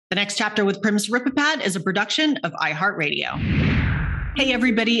The Next Chapter with Prim Siripipat is a production of iHeartRadio. Hey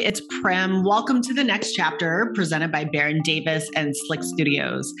everybody, it's Prim. Welcome to The Next Chapter, presented by Baron Davis and Slick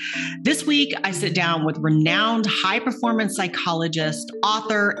Studios. This week, I sit down with renowned high-performance psychologist,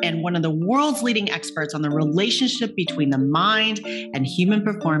 author, and one of the world's leading experts on the relationship between the mind and human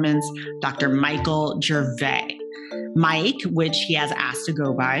performance, Dr. Michael Gervais. Mike, which he has asked to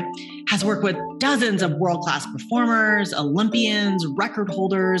go by, has worked with dozens of world-class performers, Olympians, record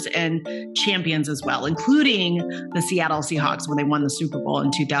holders, and champions as well, including the Seattle Seahawks when they won the Super Bowl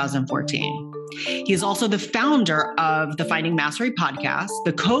in 2014. He is also the founder of the Finding Mastery podcast,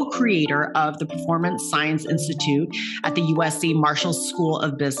 the co-creator of the Performance Science Institute at the USC Marshall School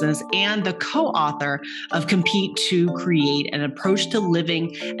of Business, and the co-author of Compete to Create, an approach to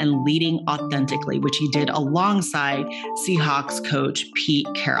living and leading authentically, which he did alongside Seahawks coach Pete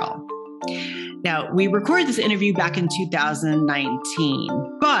Carroll. Now, we recorded this interview back in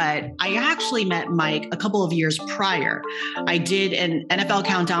 2019, but I actually met Mike a couple of years prior. I did an NFL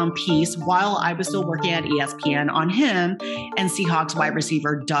Countdown piece while I was still working at ESPN on him and Seahawks wide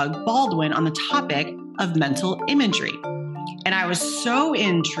receiver Doug Baldwin on the topic of mental imagery. And I was so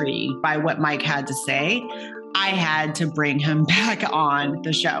intrigued by what Mike had to say, I had to bring him back on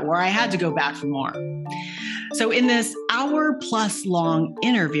the show, where I had to go back for more. So in this hour-plus long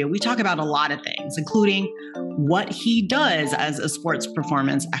interview, we talk about a lot of things, including what he does as a sports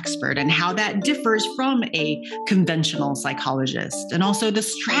performance expert and how that differs from a conventional psychologist, and also the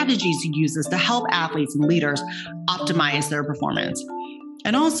strategies he uses to help athletes and leaders optimize their performance.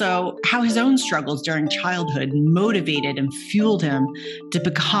 And also how his own struggles during childhood motivated and fueled him to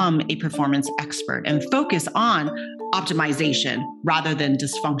become a performance expert and focus on optimization rather than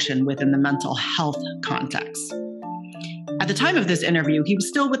dysfunction within the mental health context. At the time of this interview, he was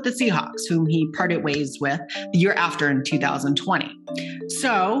still with the Seahawks, whom he parted ways with the year after in 2020.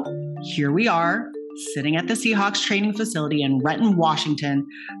 So here we are, sitting at the Seahawks training facility in Renton, Washington,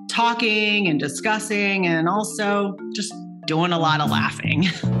 talking and discussing and also just doing a lot of laughing.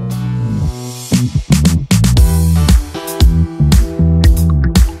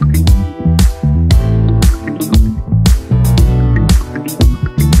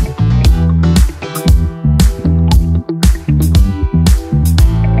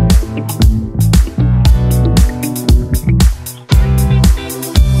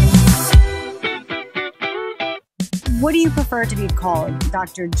 What do you prefer to be called?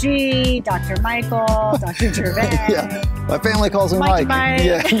 Dr. G, Dr. Michael, Dr. Gervais? Yeah, my family calls me Mike.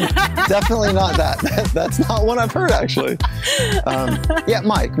 Yeah, definitely not that. That's not what I've heard, actually. Yeah,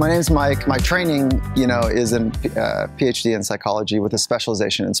 Mike. My name's Mike. My training, is in PhD in psychology with a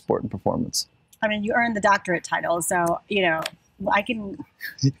specialization in sport and performance. I mean, you earned the doctorate title, so, I can...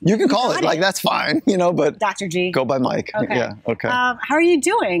 You can call it, that's fine, but... Dr. G. Go by Mike. Okay. Yeah, okay. How are you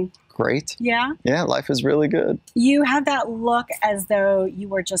doing? Great. Yeah? Yeah, life is really good. You have that look as though you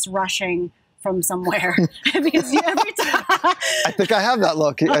were just rushing from somewhere. Because every time... I think I have that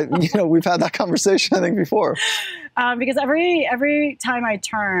look. We've had that conversation, I think, before. Because every time I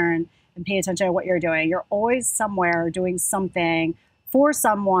turn and pay attention to what you're doing, you're always somewhere doing something for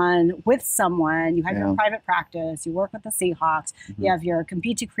someone, with someone. You have your private practice, you work with the Seahawks, you have your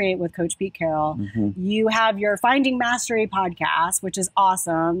Compete to Create with Coach Pete Carroll, you have your Finding Mastery podcast, which is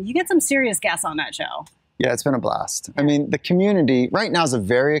awesome. You get some serious guests on that show. Yeah, it's been a blast. I mean, the community, right now is a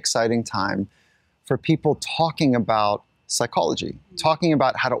very exciting time for people talking about psychology, talking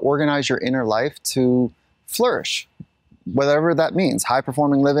about how to organize your inner life to flourish, whatever that means,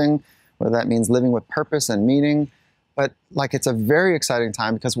 high-performing living, whether that means living with purpose and meaning. But it's a very exciting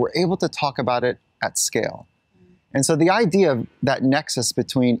time because we're able to talk about it at scale. And so the idea of that nexus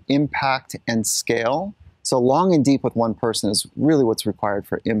between impact and scale, so long and deep with one person, is really what's required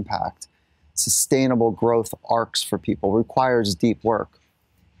for impact. Sustainable growth arcs for people requires deep work.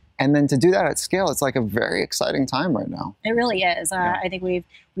 And then to do that at scale, it's like a very exciting time right now. It really is. I think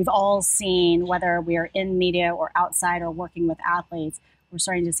we've all seen, whether we are in media or outside or working with athletes, we're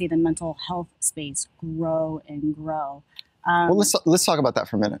starting to see the mental health space grow and grow. Well, let's talk about that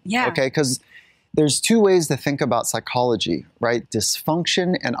for a minute. Yeah. Okay, because there's two ways to think about psychology, right?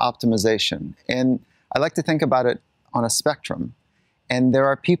 Dysfunction and optimization. And I like to think about it on a spectrum. And there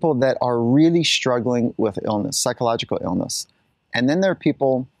are people that are really struggling with illness, psychological illness. And then there are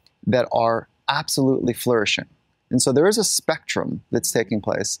people that are absolutely flourishing. And so there is a spectrum that's taking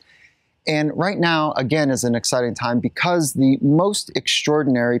place. And right now, again, is an exciting time because the most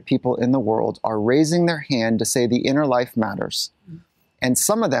extraordinary people in the world are raising their hand to say the inner life matters. And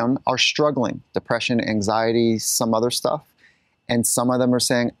some of them are struggling, depression, anxiety, some other stuff. And some of them are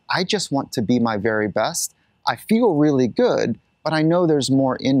saying, I just want to be my very best. I feel really good, but I know there's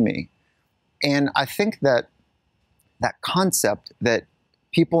more in me. And I think that that concept that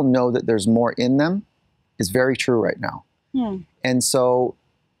people know that there's more in them is very true right now. And so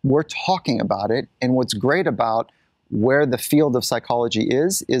we're talking about it. And what's great about where the field of psychology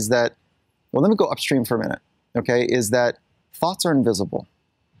is that, well, let me go upstream for a minute, okay, is that thoughts are invisible.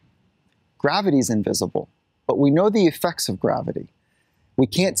 Gravity is invisible, but we know the effects of gravity. We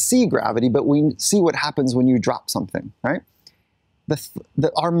can't see gravity, but we see what happens when you drop something, right?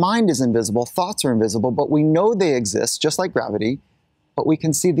 Our mind is invisible, thoughts are invisible, but we know they exist, just like gravity, but we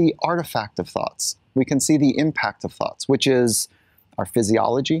can see the artifact of thoughts. We can see the impact of thoughts, which is our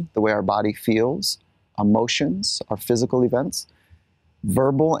physiology, the way our body feels, emotions, our physical events,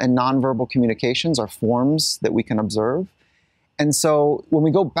 verbal and nonverbal communications are forms that we can observe. And so when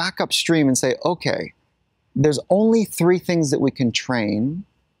we go back upstream and say, okay, there's only 3 things that we can train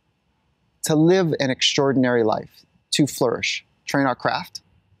to live an extraordinary life, to flourish. Train our craft,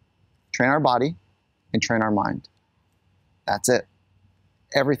 train our body, and train our mind. That's it.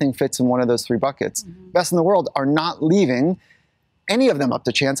 Everything fits in one of those 3 buckets. Best in the world are not leaving any of them up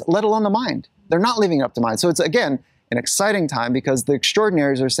to chance, let alone the mind. They're not leaving it up to mind. So it's, again, an exciting time because the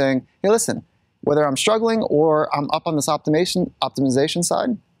extraordinaries are saying, hey, listen, whether I'm struggling or I'm up on this optimization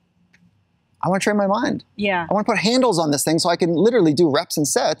side, I want to train my mind. Yeah. I want to put handles on this thing so I can literally do reps and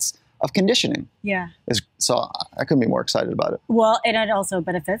sets of conditioning. Yeah. So I couldn't be more excited about it. Well, and it also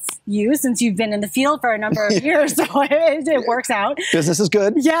benefits you since you've been in the field for a number of years. So it works out. Business is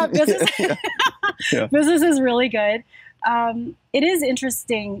good. Yeah. Business, Yeah. business is really good. It is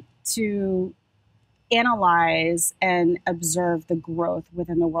interesting to analyze and observe the growth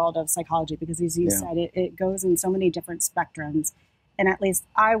within the world of psychology because, as you said, it goes in so many different spectrums. And at least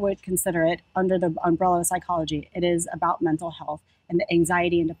I would consider it under the umbrella of psychology. It is about mental health and the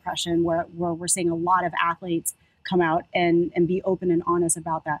anxiety and depression where we're seeing a lot of athletes come out and be open and honest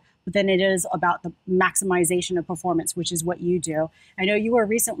about that. But then it is about the maximization of performance, which is what you do. I know you were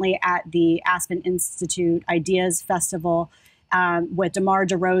recently at the Aspen Institute Ideas Festival with DeMar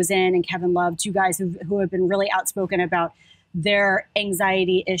DeRozan and Kevin Love, 2 guys who have been really outspoken about their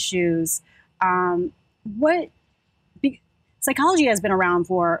anxiety issues. Psychology has been around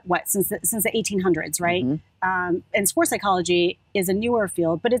for since the 1800s, right? And sports psychology is a newer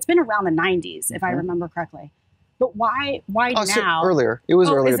field, but it's been around the 90s, if I remember correctly. But why now? So earlier. It was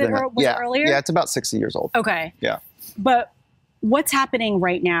earlier than that. Was it earlier? Yeah, it's about 60 years old. Okay. Yeah. But what's happening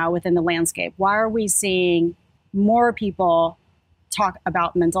right now within the landscape? Why are we seeing more people talk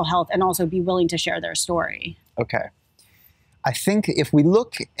about mental health and also be willing to share their story? Okay. I think if we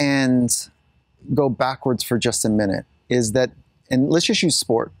look and go backwards for just a minute, is that, and let's just use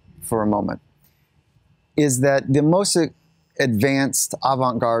sport for a moment, is that the most advanced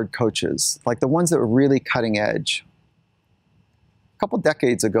avant-garde coaches, like the ones that were really cutting edge, a couple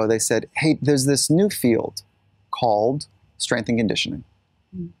decades ago, they said, hey, there's this new field called strength and conditioning.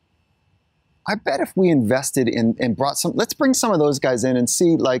 I bet if we invested in and brought let's bring some of those guys in and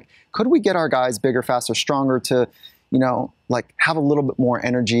see, like, could we get our guys bigger, faster, stronger to, like have a little bit more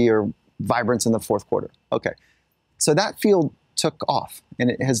energy or vibrance in the 4th quarter? Okay. So that field took off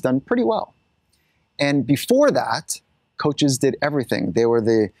and it has done pretty well. And before that, coaches did everything. They were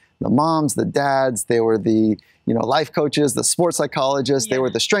the moms, the dads, they were the life coaches, the sports psychologists, they were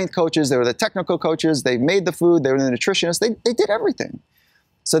the strength coaches, they were the technical coaches, they made the food, they were the nutritionists, they did everything.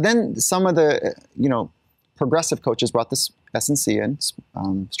 So then some of the progressive coaches brought this S&C in,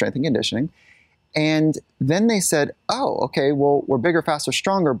 strength and conditioning, and then they said, oh, okay, well, we're bigger, faster,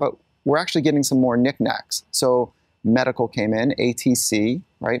 stronger, but we're actually getting some more knickknacks. So medical came in, ATC,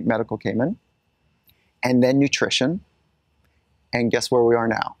 right? Medical came in. And then nutrition. And guess where we are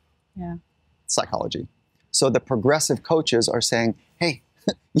now? Yeah. Psychology. So the progressive coaches are saying, hey,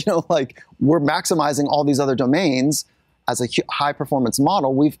 like we're maximizing all these other domains as a high performance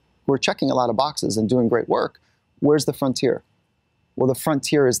model. We're checking a lot of boxes and doing great work. Where's the frontier? Well, the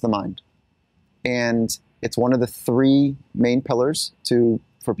frontier is the mind. And it's one of the 3 main pillars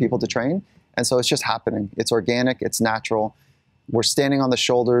for people to train. And so it's just happening. It's organic, it's natural. We're standing on the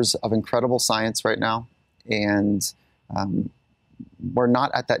shoulders of incredible science right now. And we're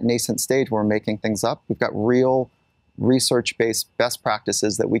not at that nascent stage where we're making things up. We've got real research-based best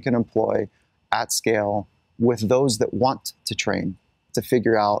practices that we can employ at scale with those that want to train to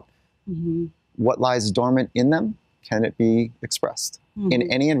figure out what lies dormant in them. Can it be expressed in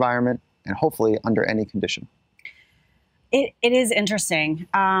any environment and hopefully under any condition? It is interesting.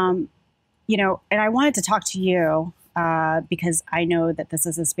 And I wanted to talk to you because I know that this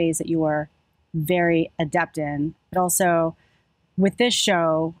is a space that you are very adept in, but also with this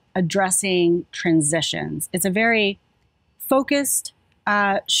show, addressing transitions. It's a very focused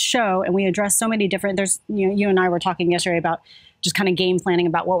show, and we address so many different, you and I were talking yesterday about just kind of game planning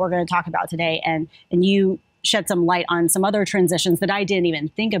about what we're going to talk about today. And you shed some light on some other transitions that I didn't even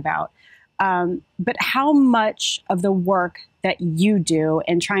think about. But how much of the work that you do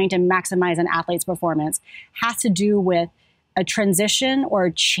in trying to maximize an athlete's performance has to do with a transition or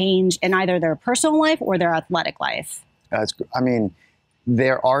a change in either their personal life or their athletic life? I mean,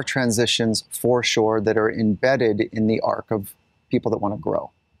 there are transitions for sure that are embedded in the arc of people that want to grow.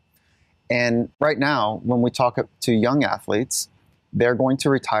 And right now, when we talk to young athletes, they're going to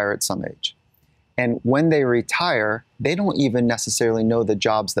retire at some age. And when they retire, they don't even necessarily know the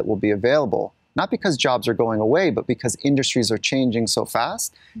jobs that will be available. Not because jobs are going away, but because industries are changing so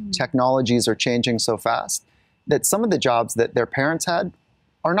fast, technologies are changing so fast, that some of the jobs that their parents had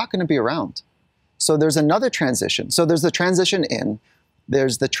are not going to be around. So there's another transition. So there's the transition in,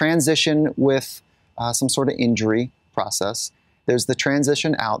 there's the transition with some sort of injury process, there's the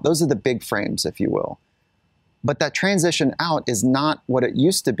transition out. Those are the big frames, if you will. But that transition out is not what it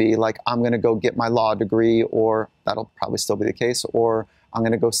used to be, like I'm going to go get my law degree, or that'll probably still be the case, or I'm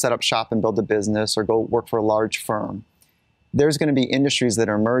going to go set up shop and build a business or go work for a large firm. There's going to be industries that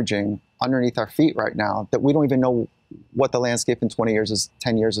are emerging underneath our feet right now that we don't even know what the landscape in 10 years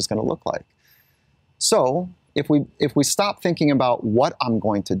is going to look like. So if we stop thinking about what I'm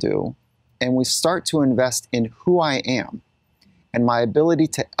going to do and we start to invest in who I am and my ability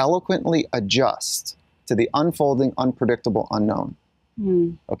to eloquently adjust to the unfolding, unpredictable unknown.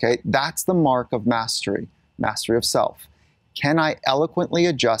 Okay, that's the mark of mastery of self. Can I eloquently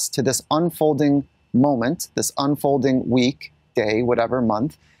adjust to this unfolding moment, this unfolding week, day, whatever,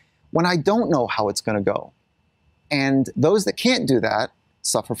 month, when I don't know how it's going to go? And those that can't do that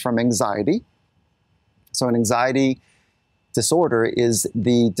suffer from anxiety. So an anxiety disorder is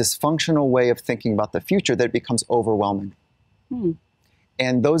the dysfunctional way of thinking about the future that becomes overwhelming.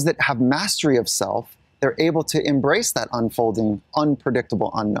 And those that have mastery of self, they're able to embrace that unfolding,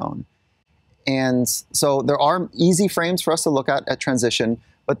 unpredictable unknown. And so there are easy frames for us to look at transition,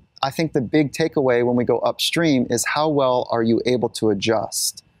 but I think the big takeaway when we go upstream is how well are you able to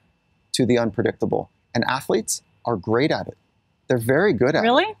adjust to the unpredictable? And athletes are great at it. They're very good at it.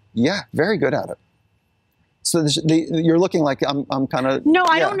 Really? Yeah, very good at it. So you're looking like I'm kind of... No,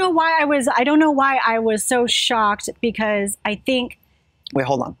 I don't know why I was so shocked, because I think... Wait,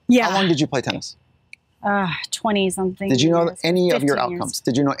 hold on. Yeah. How long did you play tennis? 20-something. Did you know years, any of your 15 outcomes? years.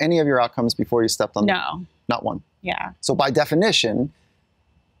 Did you know any of your outcomes before you stepped on No. Not one. Yeah. So by definition,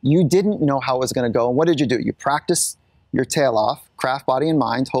 you didn't know how it was going to go. And what did you do? You practiced your tail off, craft, body, and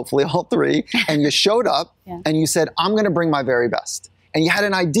mind, hopefully all three, and you showed up and you said, I'm going to bring my very best. And you had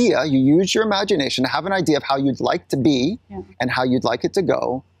an idea, you used your imagination to have an idea of how you'd like to be and how you'd like it to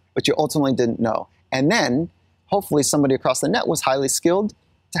go, but you ultimately didn't know. And then hopefully somebody across the net was highly skilled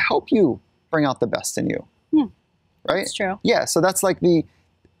to help you bring out the best in you. Right? That's true. Yeah, so that's like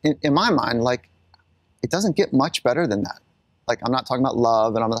in my mind, like, it doesn't get much better than that. Like, I'm not talking about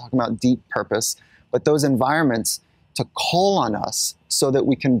love and I'm not talking about deep purpose, but those environments to call on us so that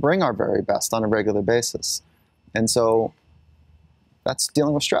we can bring our very best on a regular basis. And so that's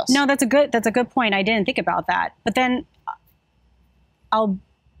dealing with stress. No, that's a good point. I didn't think about that. But then I'll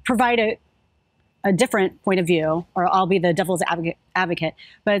provide a different point of view, or I'll be the devil's advocate.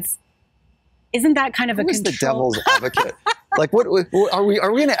 But isn't that kind of a control? Who's the devil's advocate? Like, what are we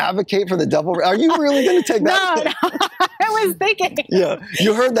going to advocate for the devil? Are you really going to take that? No, I was thinking. Yeah,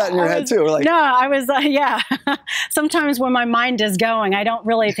 you heard that in your head too. Like, no, I was, yeah. Sometimes when my mind is going, I don't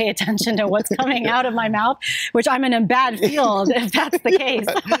really pay attention to what's coming out of my mouth, which I'm in a bad field if that's the case.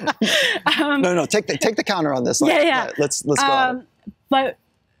 No, take the counter on this. Let's go at it.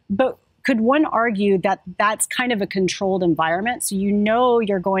 But could one argue that that's kind of a controlled environment? So you know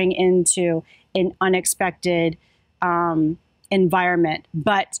you're going into an unexpected environment,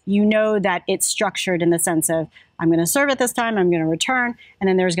 but you know that it's structured in the sense of, I'm going to serve at this time, I'm going to return, and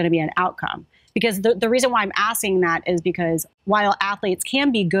then there's going to be an outcome. Because the reason why I'm asking that is because while athletes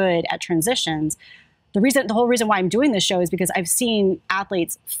can be good at transitions, the whole reason why I'm doing this show is because I've seen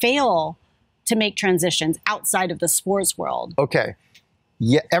athletes fail to make transitions outside of the sports world. Okay.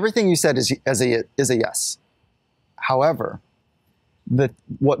 Yeah, everything you said is a yes. However,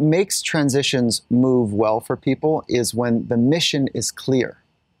 what makes transitions move well for people is when the mission is clear.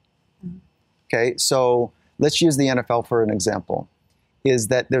 Okay, so let's use the NFL for an example. Is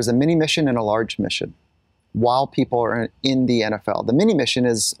that there's a mini mission and a large mission while people are in the NFL. The mini mission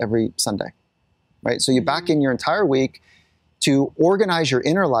is every Sunday, right? So you back in your entire week to organize your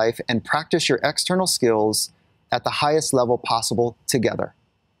inner life and practice your external skills at the highest level possible together.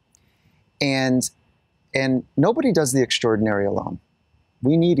 And And nobody does the extraordinary alone.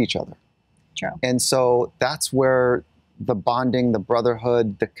 We need each other. True. And so that's where the bonding, the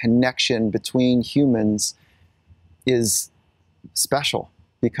brotherhood, the connection between humans is special,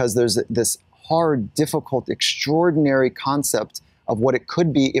 because there's this hard, difficult, extraordinary concept of what it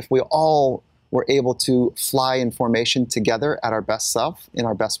could be if we all were able to fly in formation together at our best self, in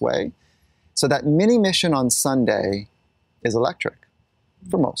our best way. So that mini mission on Sunday is electric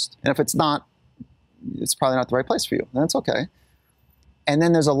for most. And if it's not, it's probably not the right place for you. That's okay. And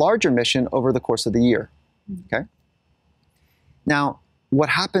then there's a larger mission over the course of the year. Okay. Now, what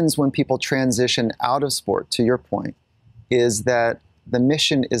happens when people transition out of sport, to your point, is that the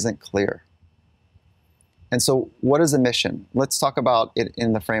mission isn't clear. And so what is a mission? Let's talk about it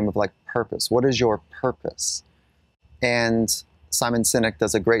in the frame of like purpose. What is your purpose? And Simon Sinek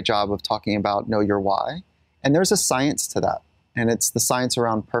does a great job of talking about know your why. And there's a science to that. And it's the science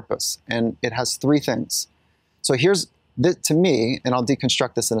around purpose. And it has three things. So here's, to me, and I'll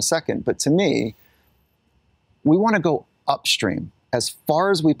deconstruct this in a second, but to me, we want to go upstream as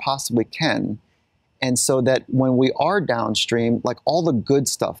far as we possibly can. And so that when we are downstream, like all the good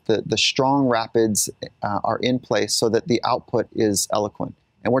stuff, the strong rapids are in place so that the output is eloquent.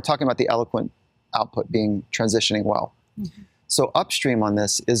 And we're talking about the eloquent output being transitioning well. Mm-hmm. So upstream on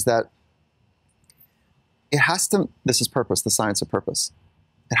this is that it has to, this is purpose, the science of purpose.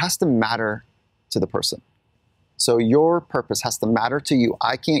 It has to matter to the person. So your purpose has to matter to you.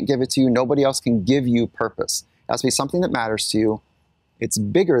 I can't give it to you. Nobody else can give you purpose. It has to be something that matters to you. It's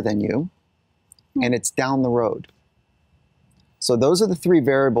bigger than you. And it's down the road. So those are the three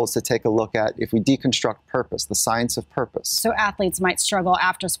variables to take a look at if we deconstruct purpose, the science of purpose. So athletes might struggle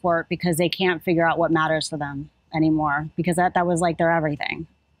after sport because they can't figure out what matters to them anymore, because that was like their everything.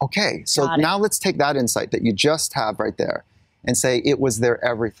 Okay, so now let's take that insight that you just have right there and say it was their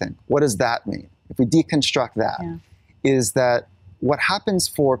everything. What does that mean? If we deconstruct that, is that what happens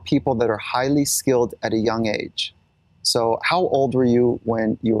for people that are highly skilled at a young age. So how old were you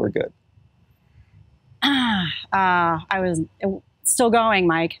when you were good? I was still going,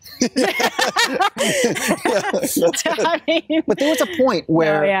 Mike. That's good. I mean, but there was a point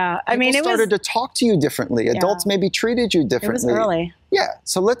where people started to talk to you differently. Adults maybe treated you differently. It was early. Yeah.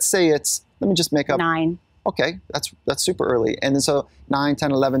 So let's say it's, let me just make up. 9. Okay. That's super early. And then so 9,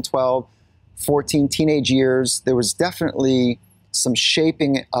 10, 11, 12, 14, teenage years, there was definitely some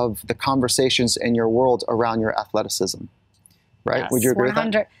shaping of the conversations in your world around your athleticism. Right? Yes, would you agree with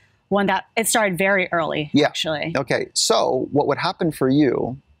that? It started very early, actually. Okay, so what would happen for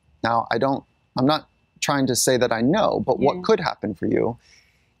you, now I'm not trying to say that I know, but what could happen for you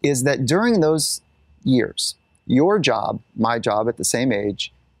is that during those years, your job, my job at the same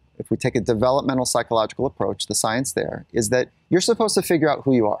age, if we take a developmental psychological approach, the science there, is that you're supposed to figure out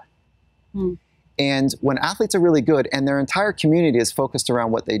who you are. And when athletes are really good and their entire community is focused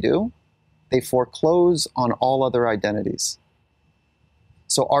around what they do, they foreclose on all other identities.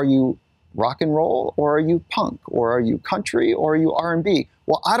 So are you rock and roll, or are you punk, or are you country, or are you R&B?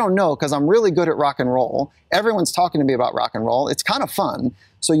 Well, I don't know, because I'm really good at rock and roll. Everyone's talking to me about rock and roll. It's kind of fun.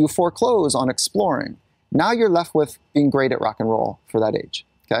 So you foreclose on exploring. Now you're left with being great at rock and roll for that age,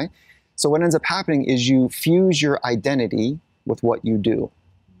 okay? So what ends up happening is you fuse your identity with what you do.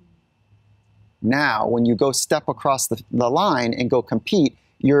 Now, when you go step across the line and go compete,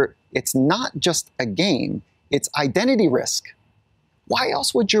 it's not just a game, it's identity risk. Why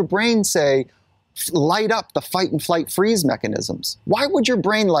else would your brain say, light up the fight and flight freeze mechanisms? Why would your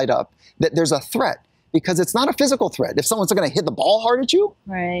brain light up that there's a threat? Because it's not a physical threat. If someone's going to hit the ball hard at you,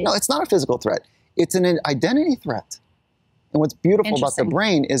 no, it's not a physical threat. It's an identity threat. And what's beautiful about the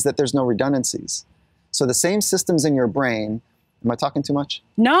brain is that there's no redundancies. So the same systems in your brain, am I talking too much?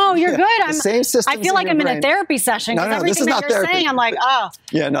 No, you're good. The same systems I feel like I'm in a therapy session, because everything that you're saying, I'm like, oh.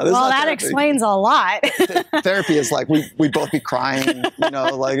 Yeah, no, this is well, not that therapy. explains a lot. Therapy is like, we both be crying,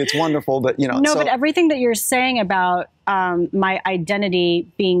 like it's wonderful, but No, but everything that you're saying about my identity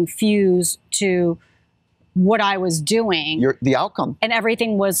being fused to what I was doing. The outcome. And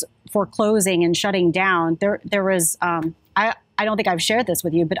everything was foreclosing and shutting down. There was, I don't think I've shared this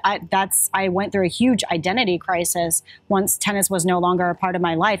with you, but I went through a huge identity crisis once tennis was no longer a part of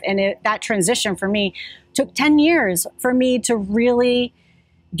my life. And that transition for me took 10 years for me to really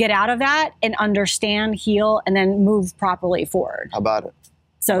get out of that and understand, heal, and then move properly forward. How about it?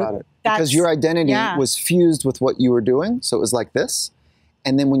 So because your identity was fused with what you were doing. So it was like this.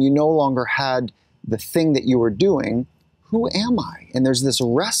 And then when you no longer had the thing that you were doing, who am I? And there's this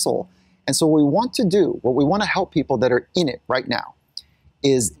wrestle. And so what we want to do, what we want to help people that are in it right now,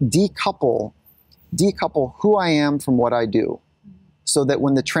 is decouple who I am from what I do. so that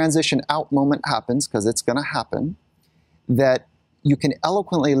when the transition out moment happens, because it's going to happen, that you can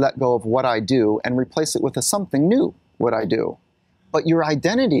eloquently let go of what I do and replace it with a something new, what I do. But your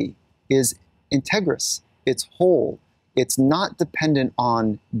identity is integrous, it's whole, it's not dependent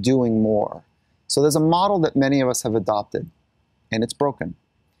on doing more. So there's a model that many of us have adopted, and it's broken.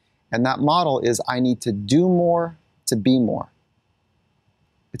 And that model is I need to do more to be more.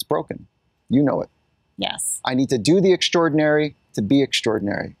 It's broken. You know it. Yes. I need to do the extraordinary to be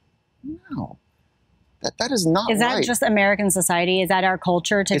extraordinary. No. That is not right. Is that just American society? Is that our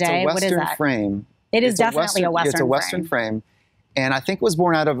culture today? It's a Western what is that? frame. It is definitely a Western frame. It's a Western frame. And I think it was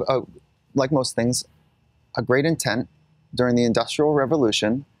born out of, like most things, a great intent during the Industrial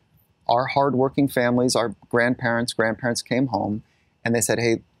Revolution. Our hardworking families, our grandparents came home and they said,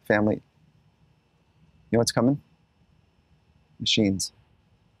 hey, family, you know what's coming? Machines.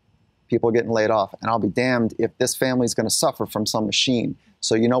 People are getting laid off. And I'll be damned if this family is going to suffer from some machine.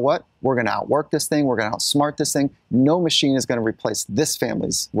 So you know what? We're going to outwork this thing. We're going to outsmart this thing. No machine is going to replace this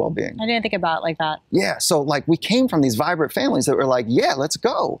family's well-being. I didn't think about it like that. Yeah. So like we came from these vibrant families that were like, yeah, let's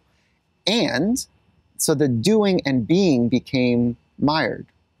go. And so the doing and being became mired.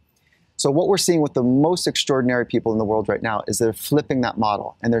 So what we're seeing with the most extraordinary people in the world right now is they're flipping that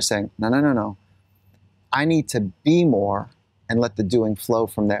model. And they're saying, no. I need to be more and let the doing flow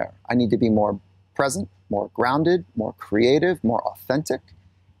from there. I need to be more present, more grounded, more creative, more authentic,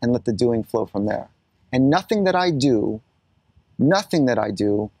 and let the doing flow from there. And nothing that I do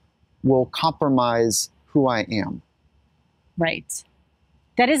will compromise who I am. Right.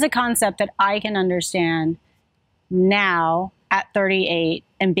 That is a concept that I can understand now at 38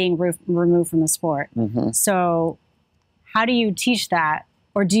 and being removed from the sport. Mm-hmm. So how do you teach that?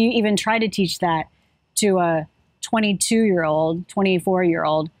 Or do you even try to teach that to a 22-year-old,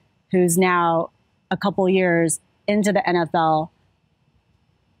 24-year-old who's now a couple years into the NFL,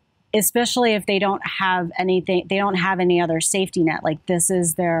 especially if they don't have anything, they don't have any other safety net. Like this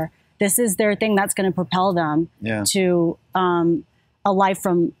is their thing that's going to propel them to a life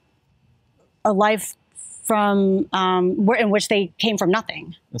from in which they came from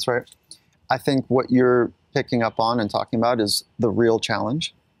nothing. That's right. I think what you're picking up on and talking about is the real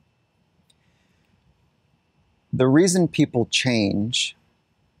challenge. The reason people change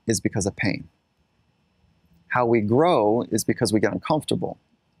is because of pain. How we grow is because we get uncomfortable.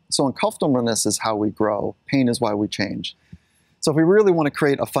 So uncomfortableness is how we grow. Pain is why we change. So if we really want to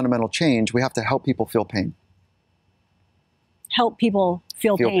create a fundamental change, we have to help people feel pain. Help people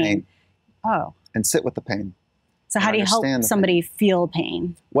feel pain. Oh. And sit with the pain. So how do you help somebody feel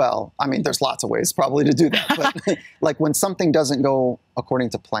pain? Well, I mean, there's lots of ways probably to do that. But like when something doesn't go according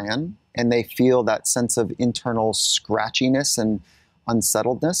to plan and they feel that sense of internal scratchiness and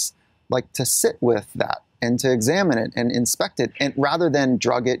unsettledness, like to sit with that and to examine it and inspect it, and rather than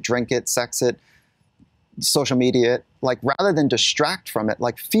drug it, drink it, sex it, social media it, like rather than distract from it,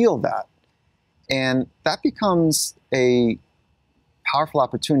 like feel that. And that becomes a powerful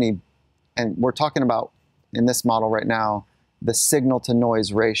opportunity. And we're talking about, in this model right now, the signal to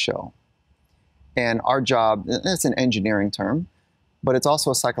noise ratio. And our job, it's an engineering term, but it's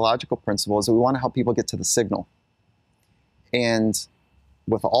also a psychological principle, is that we want to help people get to the signal. And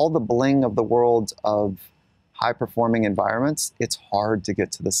with all the bling of the world of high-performing environments, it's hard to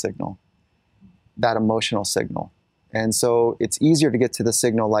get to the signal, that emotional signal. And so it's easier to get to the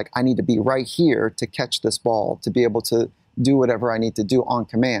signal like, I need to be right here to catch this ball, to be able to do whatever I need to do on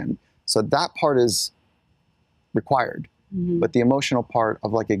command. So that part is required. Mm-hmm. But the emotional part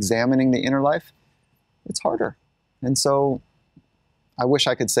of like examining the inner life, it's harder. And so I wish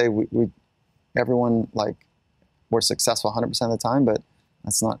I could say everyone like we're successful 100% of the time, but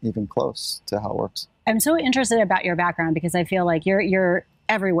that's not even close to how it works. I'm so interested about your background because I feel like you're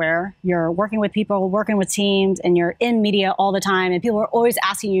everywhere. You're working with people, working with teams, and you're in media all the time. And people are always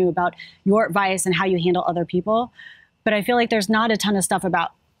asking you about your advice and how you handle other people. But I feel like there's not a ton of stuff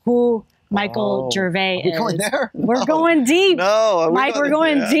about who Michael Gervais is. Are we going there? We're No. going deep. No, Mike, we're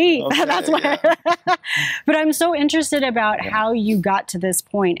going deep. Okay, That's why. But I'm so interested about how you got to this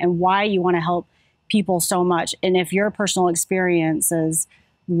point and why you want to help people so much. And if your personal experiences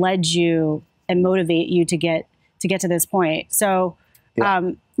led you and motivate you to get to this point. So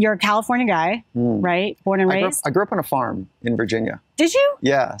you're a California guy, right? Born and raised? I grew up on a farm in Virginia. Did you?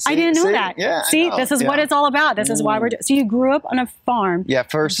 Yeah. I didn't know that. Yeah, see, this is what it's all about. This is why we're doing. So you grew up on a farm. Yeah,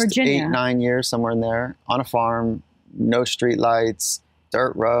 first in Virginia. 8-9 years, somewhere in there, on a farm, no street lights,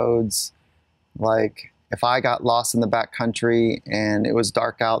 dirt roads. Like if I got lost in the back country and it was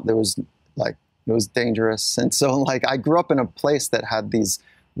dark out, it was dangerous. And so like I grew up in a place that had these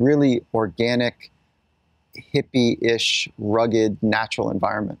really organic hippie-ish, rugged, natural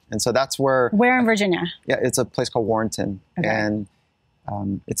environment. And so that's where... Where in Virginia? Yeah, it's a place called Warrenton. Okay. And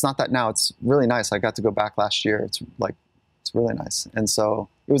it's not that now. It's really nice. I got to go back last year. It's really nice. And so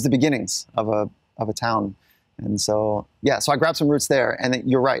it was the beginnings of a town. And so, yeah, so I grabbed some roots there. And then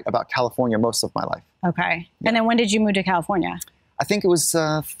you're right about California most of my life. Okay. Yeah. And then when did you move to California? I think it was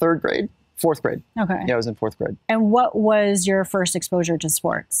 4th grade. Okay. Yeah, I was in 4th grade. And what was your first exposure to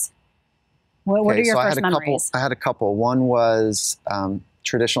sports? What are your first memories? I had a couple. One was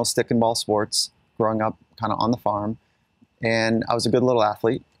traditional stick and ball sports, growing up kind of on the farm. And I was a good little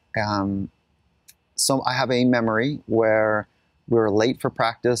athlete. So I have a memory where we were late for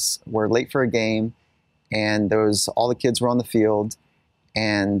practice, we're late for a game, and all the kids were on the field,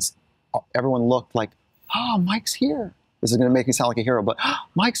 and everyone looked like, oh, Mike's here. This is going to make me sound like a hero, but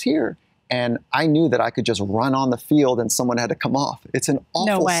Mike's here. And I knew that I could just run on the field and someone had to come off. It's an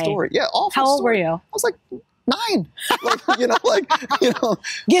awful story. Yeah, awful How old story. were you? I was like 9. Get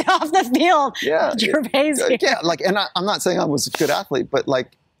off the field. Yeah. Gervais. Yeah, and I'm not saying I was a good athlete, but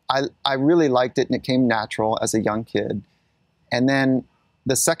I really liked it and it came natural as a young kid. And then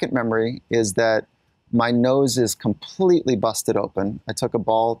the second memory is that my nose is completely busted open. I took a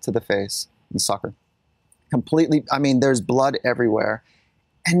ball to the face in soccer. Completely, there's blood everywhere.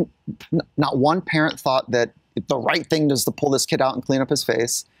 And not one parent thought that the right thing is to pull this kid out and clean up his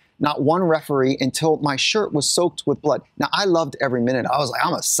face. Not one referee until my shirt was soaked with blood. Now, I loved every minute. I was like,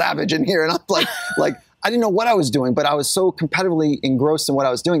 I'm a savage in here. And I'm like, I didn't know what I was doing, but I was so competitively engrossed in what I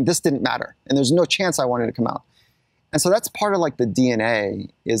was doing. This didn't matter. And there's no chance I wanted to come out. And so that's part of the DNA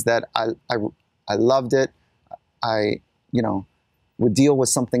is that I loved it. I, would deal with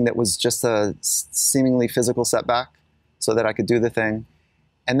something that was just a seemingly physical setback so that I could do the thing.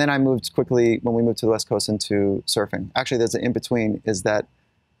 And then I moved quickly, when we moved to the West Coast, into surfing. Actually, there's an in-between, is that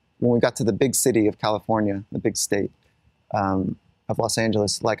when we got to the big city of California, the big state of Los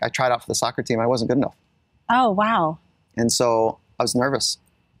Angeles, I tried out for the soccer team. I wasn't good enough. Oh, wow. And so I was nervous,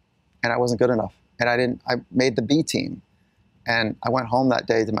 and I wasn't good enough. And I made the B team. And I went home that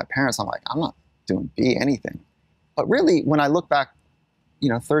day to my parents. I'm like, I'm not doing B anything. But really, when I look back,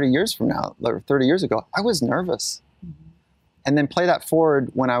 30 years from now, or 30 years ago, I was nervous. And then play that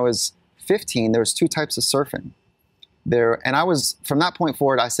forward, when I was 15, there was 2 types of surfing. And I was, from that point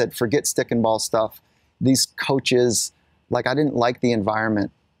forward, I said, forget stick and ball stuff. These coaches, I didn't like the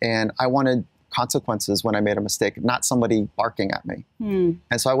environment. And I wanted consequences when I made a mistake, not somebody barking at me. And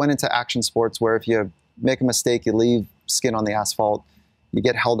so I went into action sports where if you make a mistake, you leave skin on the asphalt, you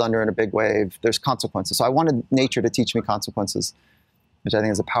get held under in a big wave, there's consequences. So I wanted nature to teach me consequences, which I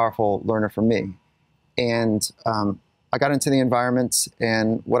think is a powerful learner for me. And I got into the environment,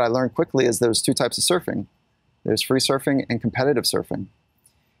 and what I learned quickly is there's 2 types of surfing. There's free surfing and competitive surfing.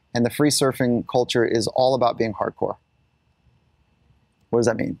 And the free surfing culture is all about being hardcore. What does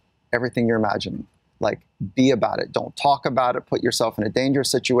that mean? Everything you're imagining. Be about it. Don't talk about it. Put yourself in a dangerous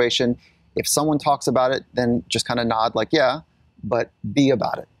situation. If someone talks about it, then just kind of nod yeah, but be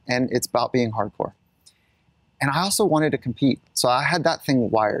about it. And it's about being hardcore. And I also wanted to compete. So I had that thing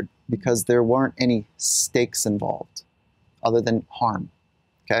wired because there weren't any stakes involved other than harm,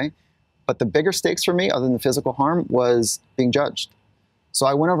 okay? But the bigger stakes for me, other than the physical harm, was being judged. So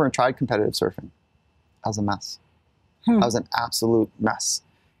I went over and tried competitive surfing. I was a mess. I was an absolute mess.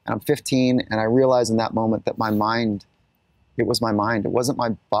 And I'm 15, and I realized in that moment that my mind, it was my mind. It wasn't my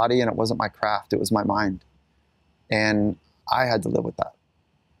body, and it wasn't my craft. It was my mind. And I had to live with that.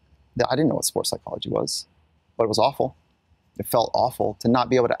 I didn't know what sports psychology was, but it was awful. It felt awful to not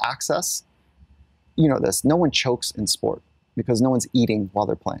be able to access. You know this, no one chokes in sport because no one's eating while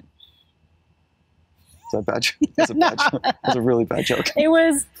they're playing. Is that a bad joke? That's a bad joke. That's a really bad joke. It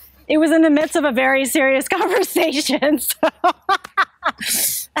was in the midst of a very serious conversation. So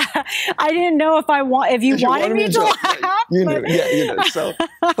I didn't know if you wanted me to laugh. You knew. So,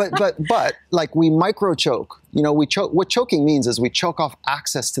 but we micro choke. We choke. What choking means is we choke off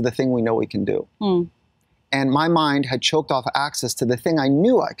access to the thing we know we can do. And my mind had choked off access to the thing I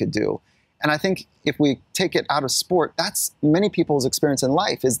knew I could do. And I think if we take it out of sport, that's many people's experience in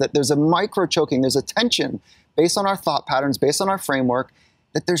life, is that there's a micro choking, there's a tension based on our thought patterns, based on our framework,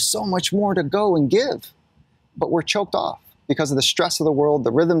 that there's so much more to go and give. But we're choked off because of the stress of the world,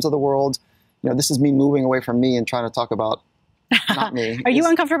 the rhythms of the world. This is me moving away from me and trying to talk about not me. Are you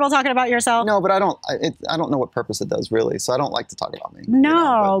uncomfortable talking about yourself? No, but I don't know what purpose it does really. So I don't like to talk about me.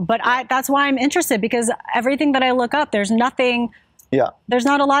 No, but that's why I'm interested, because everything that I look up, there's nothing Yeah. There's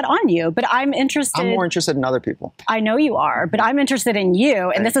not a lot on you, but I'm interested. I'm more interested in other people. I know you are, but I'm interested in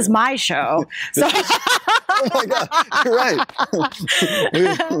you, and this is my show. So. Oh my God, you're right.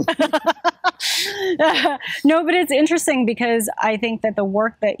 No, but it's interesting because I think that the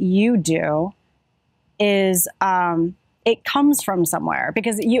work that you do is, it comes from somewhere,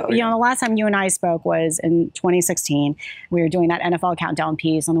 because you know, the last time you and I spoke was in 2016. We were doing that NFL Countdown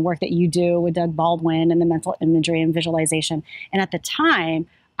piece on the work that you do with Doug Baldwin and the mental imagery and visualization. And at the time,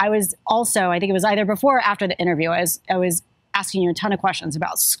 I was also, I think it was either before or after the interview, I was asking you a ton of questions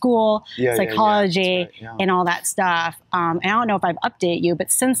about school, psychology, and all that stuff. And I don't know if I've updated you,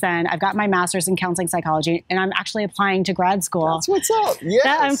 but since then, I've got my master's in counseling psychology, and I'm actually applying to grad school. That's what's up. Yes.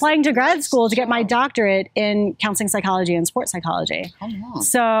 I'm applying to grad school to get my doctorate in counseling psychology and sports psychology. Come on.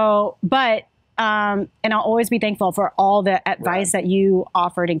 So, but, and I'll always be thankful for all the advice that you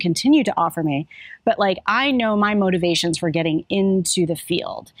offered and continue to offer me. But like, I know my motivations for getting into the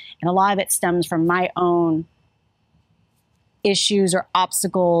field, and a lot of it stems from my own issues or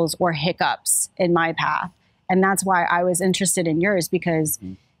obstacles or hiccups in my path. And that's why I was interested in yours, because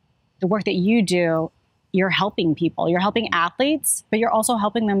the work that you do, you're helping people. You're helping athletes, but you're also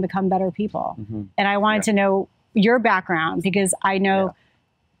helping them become better people. And I wanted to know your background, because I know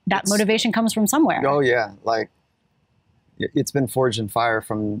that motivation comes from somewhere. Oh yeah, like it's been forged in fire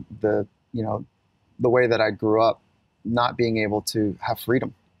from the way that I grew up, not being able to have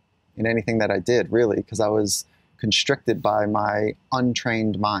freedom in anything that I did, really, because I was constricted by my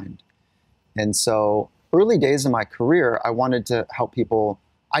untrained mind. And so early days in my career, I wanted to help people.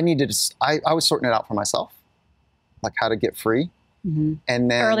 I was sorting it out for myself, like how to get free. And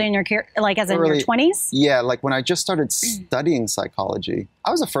then early in your career, like as in your 20s? Yeah, like when I just started studying psychology,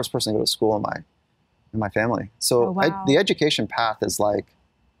 I was the first person to go to school in my family. So the education path is like,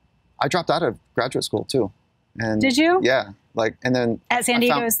 I dropped out of graduate school too. And did you? Yeah, like, and then at San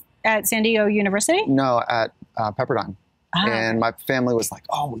Diego University? No, at Pepperdine. And my family was like,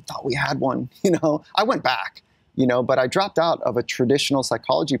 oh, we thought we had one. I went back, but I dropped out of a traditional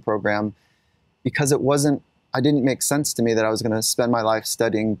psychology program because I didn't make sense to me that I was going to spend my life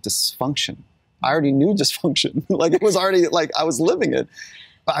studying dysfunction. I already knew dysfunction. Like it was already like I was living it.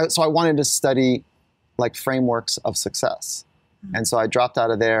 So I wanted to study like frameworks of success. And so I dropped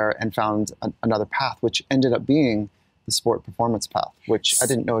out of there and found another path, which ended up being the sport performance path, which I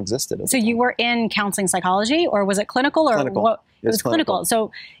didn't know existed. So you were in counseling psychology, or was it clinical, or clinical. What? It was clinical.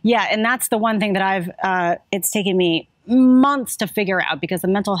 So yeah, and that's the one thing that it's taken me months to figure out, because the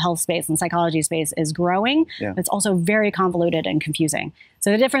mental health space and psychology space is growing, but it's also very convoluted and confusing.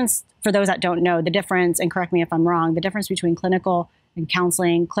 So the difference, for those that don't know, and correct me if I'm wrong, the difference between clinical and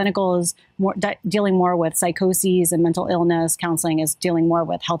counseling. Clinical is more dealing more with psychoses and mental illness. Counseling is dealing more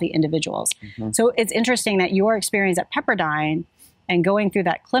with healthy individuals. So it's interesting that your experience at Pepperdine and going through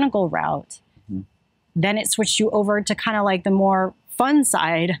that clinical route, then it switched you over to kind of like the more fun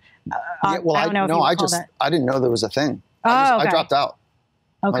side. I don't know I didn't know there was a thing. I dropped out.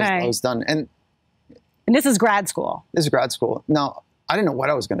 Okay. I was done. And this is grad school. This is grad school. Now, I didn't know what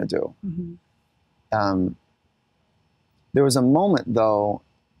I was going to do. There was a moment, though,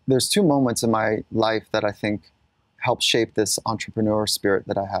 there's two moments in my life that I think helped shape this entrepreneur spirit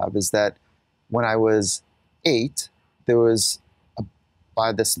that I have, is that when I was 8, there was,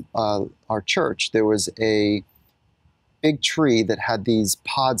 by our church, there was a big tree that had these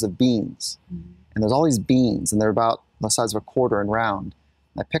pods of beans. And there's all these beans, and they're about the size of a quarter and round.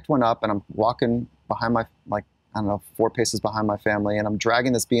 And I picked one up, and I'm walking behind 4 paces behind my family, and I'm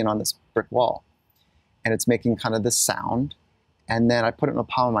dragging this bean on this brick wall. And it's making kind of this sound. And then I put it in the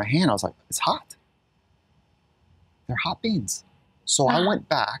palm of my hand. I was like, it's hot. They're hot beans. So I went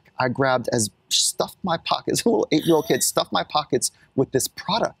back. I stuffed my pockets, a little 8-year-old kid, stuffed my pockets with this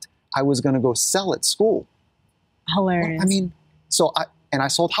product I was going to go sell at school. Hilarious. I mean, I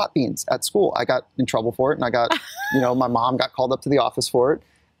sold hot beans at school. I got in trouble for it. And I got, my mom got called up to the office for it,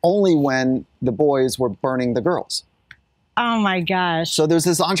 only when the boys were burning the girls. Oh my gosh. So there's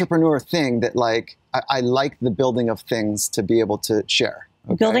this entrepreneur thing that like, I like the building of things to be able to share.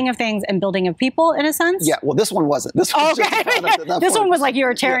 Okay? Building of things and building of people, in a sense? Yeah, well, this one wasn't. This one this one was like you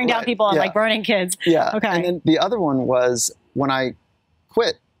were tearing down people and like burning kids. Yeah. Okay. And then the other one was when I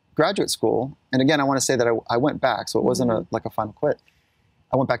quit graduate school, and again, I want to say that I went back, so it wasn't a final quit.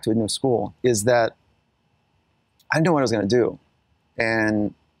 I went back to a new school, is that I didn't know what I was going to do.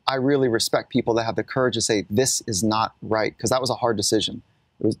 And I really respect people that have the courage to say, this is not right, because that was a hard decision.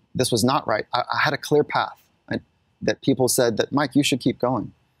 This was not right. I had a clear path that people said that, Mike, you should keep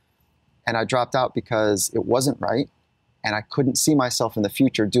going. And I dropped out because it wasn't right. And I couldn't see myself in the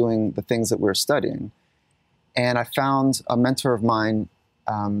future doing the things that we were studying. And I found a mentor of mine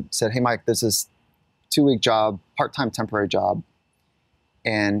said, "Hey, Mike, there's this 2-week job, part-time temporary job."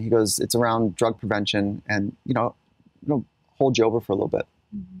 And he goes, "It's around drug prevention and, it'll hold you over for a little bit."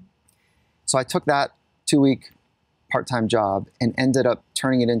 Mm-hmm. So I took that 2-week part-time job and ended up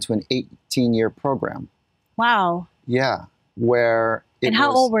turning it into an 18-year program. Wow. Yeah. Where And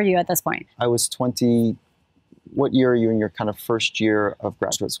how old were you at this point? I was 20. What year are you in your kind of first year of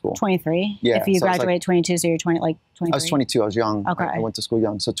graduate school? 23. Yeah. If you graduate 22, so you're 23. I was 22. I was young. Okay. I went to school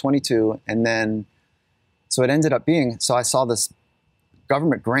young. So 22. And then, so it ended up being, so I saw this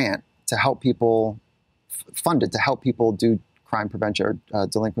government grant to help people, funded to help people do crime prevention or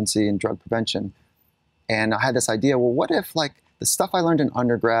delinquency and drug prevention. And I had this idea, well, what if like the stuff I learned in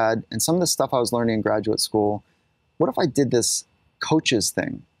undergrad and some of the stuff I was learning in graduate school, what if I did this coaches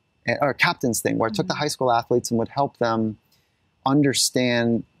thing or captains thing where I took the high school athletes and would help them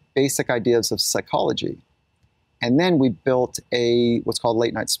understand basic ideas of psychology. And then we built what's called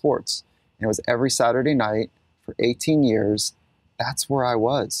late night sports. And it was every Saturday night for 18 years. That's where I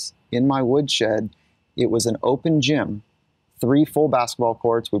was, in my woodshed. It was an open gym, 3 full basketball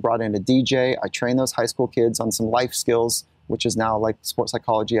courts. We brought in a DJ. I trained those high school kids on some life skills, which is now like sports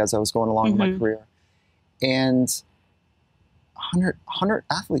psychology as I was going along in my career. And 100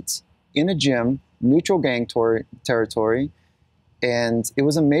 athletes in a gym, neutral gang territory. And it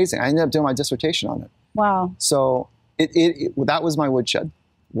was amazing. I ended up doing my dissertation on it. Wow. So that was my woodshed,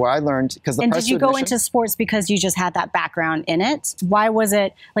 where I learned, because the did you go into sports because you just had that background in it? Why was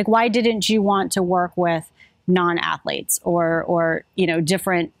it, like, why didn't you want to work with non-athletes or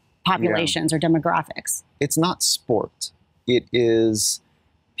different populations or demographics? It's not sport. It is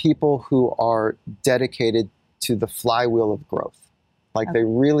people who are dedicated to the flywheel of growth. Like they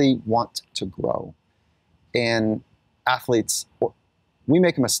really want to grow. And athletes, we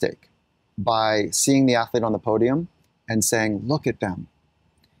make a mistake by seeing the athlete on the podium and saying, look at them.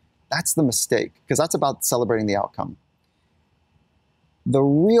 That's the mistake, because that's about celebrating the outcome. The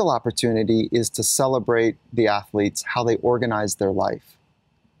real opportunity is to celebrate the athletes, how they organize their life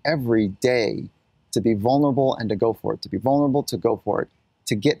every day, to be vulnerable and to go for it, to be vulnerable, to go for it,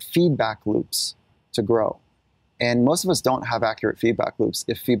 to get feedback loops, to grow. And most of us don't have accurate feedback loops,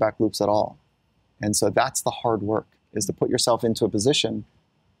 if feedback loops at all. And so that's the hard work, is to put yourself into a position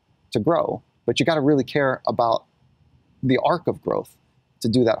to grow, but you got to really care about the arc of growth to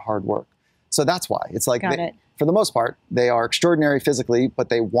do that hard work. So that's why it's like, for the most part, they are extraordinary physically, but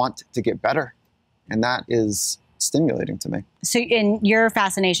they want to get better. And that is stimulating to me. So your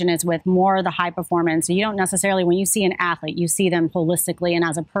fascination is with more the high performance. So you don't necessarily, when you see an athlete, you see them holistically, and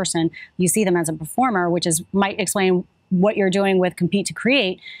as a person, you see them as a performer, which might explain what you're doing with Compete to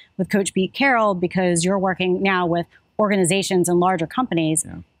Create with Coach Pete Carroll, because you're working now with organizations and larger companies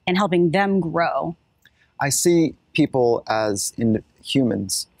and helping them grow. I see people as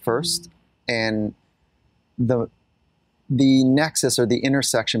humans first, and the nexus or the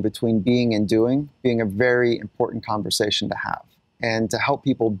intersection between being and doing being a very important conversation to have, and to help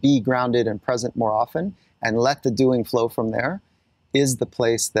people be grounded and present more often and let the doing flow from there is the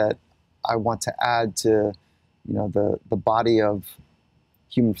place that I want to add to, the body of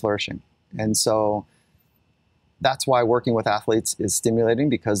human flourishing. And so that's why working with athletes is stimulating,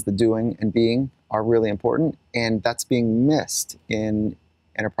 because the doing and being are really important, and that's being missed in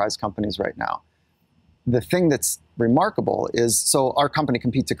enterprise companies right now. The thing that's remarkable is, so our company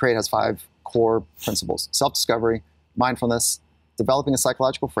Compete to Create has 5 core principles: self-discovery, mindfulness, developing a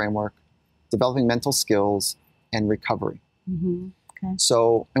psychological framework, developing mental skills, and recovery. Mm-hmm. Okay.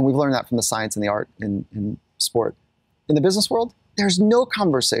 So, and we've learned that from the science and the art in sport. In the business world, there's no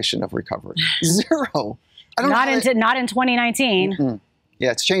conversation of recovery. Zero. Not in 2019. Mm-hmm. Yeah,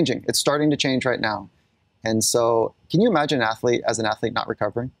 it's changing. It's starting to change right now. And so, can you imagine as an athlete not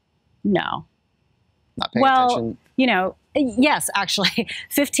recovering? No. Not paying attention? Yes, actually.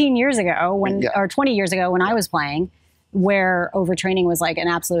 15 years ago, or 20 years ago when I was playing, where overtraining was like an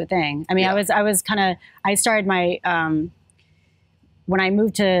absolute thing. I mean, I started my, when I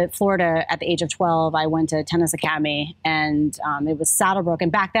moved to Florida at the age of 12, I went to tennis academy, and it was Saddlebrook.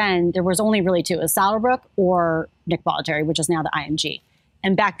 And back then there was only really 2. It was Saddlebrook or Nick Bollettieri, which is now the IMG.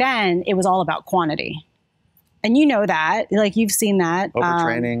 And back then it was all about quantity. And you know that, like you've seen that.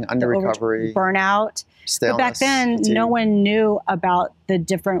 Overtraining, under-recovery. Burnout. Staleness, but back then, fatigue. No one knew about the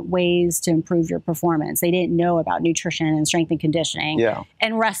different ways to improve your performance. They didn't know about nutrition and strength and conditioning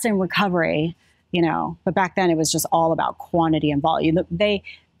and rest and recovery, But back then it was just all about quantity and volume. The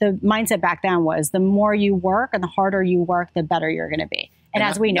mindset back then was the more you work and the harder you work, the better you're going to be. And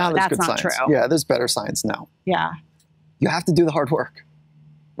as we know, that's not true. Yeah, there's better science now. Yeah. You have to do the hard work,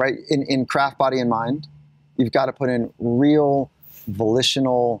 right? In craft, body, and mind. You've got to put in real,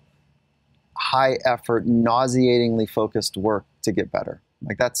 volitional, high effort, nauseatingly focused work to get better.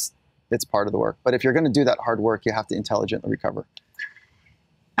 Like it's part of the work. But if you're going to do that hard work, you have to intelligently recover.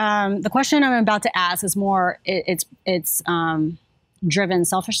 The question I'm about to ask is more, it's driven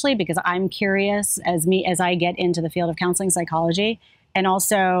selfishly because I'm curious as I get into the field of counseling psychology. And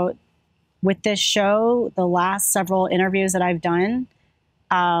also with this show, the last several interviews that I've done,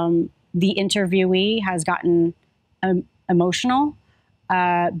 the interviewee has gotten emotional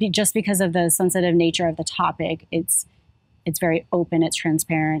just because of the sensitive nature of the topic. It's very open, it's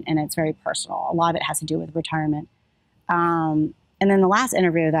transparent, and it's very personal. A lot of it has to do with retirement. And then the last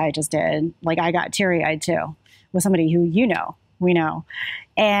interview that I just did, like I got teary-eyed too, with somebody who we know,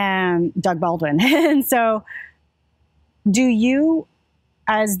 and Doug Baldwin. And so do you,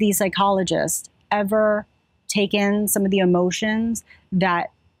 as the psychologist, ever take in some of the emotions that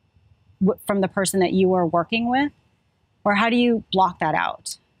from the person that you are working with? Or how do you block that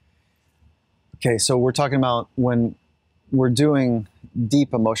out? Okay, so we're talking about when we're doing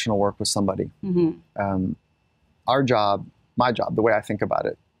deep emotional work with somebody. Mm-hmm. My job, the way I think about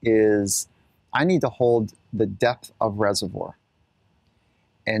it, is I need to hold the depth of reservoir.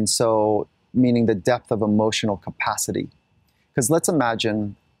 And so, meaning the depth of emotional capacity. Because let's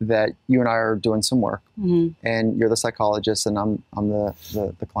imagine that you and I are doing some work, mm-hmm. and you're the psychologist and I'm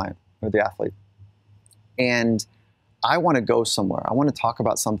the client or the athlete. And I want to go somewhere. I want to talk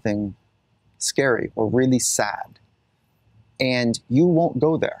about something scary or really sad. And you won't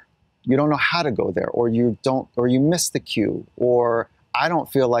go there. You don't know how to go there, or you miss the cue, or I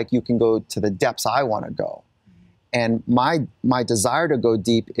don't feel like you can go to the depths I want to go. And my desire to go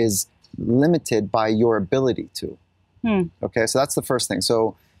deep is limited by your ability to. Okay, so that's the first thing.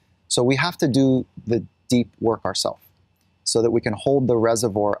 So we have to do the deep work ourselves so that we can hold the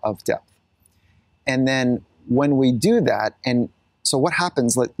reservoir of depth. And then when we do that, and so what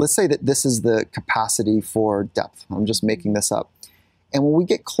happens, let's say that this is the capacity for depth. I'm just making this up. And when we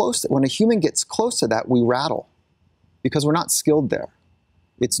get close, when a human gets close to that, we rattle because we're not skilled there.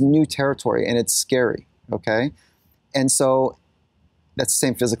 It's new territory and it's scary, okay? And so that's the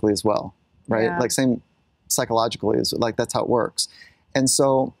same physically as well, right? Yeah. Like same psychologically, is like that's how it works. And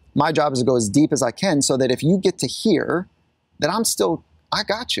so my job is to go as deep as I can so that if you get to here, that I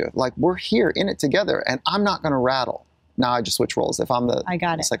got you. Like we're here in it together and I'm not gonna rattle. Now I just switch roles. If I'm the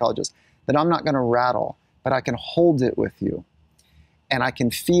psychologist, then I'm not gonna rattle, but I can hold it with you. And I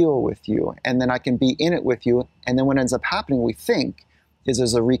can feel with you, and then I can be in it with you. And then what ends up happening, we think, is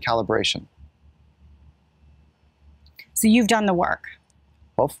there's a recalibration. So you've done the work.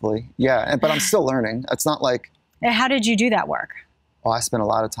 Hopefully, yeah. But I'm still learning. It's not like. And how did you do that work? Oh, I spent a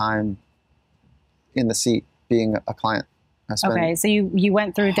lot of time in the seat being a client. Okay, so you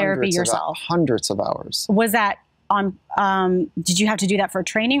went through therapy yourself. Hundreds of hours. Was that on? Did you have to do that for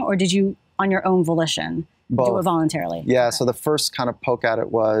training, or did you on your own volition? Both. Do it voluntarily. Yeah. Okay. So the first kind of poke at it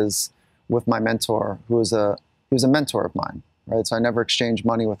was with my mentor, who was a mentor of mine, right? So I never exchanged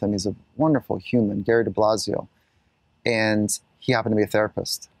money with him. He's a wonderful human, Gary de Blasio, and he happened to be a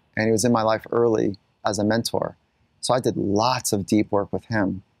therapist, and he was in my life early as a mentor. So I did lots of deep work with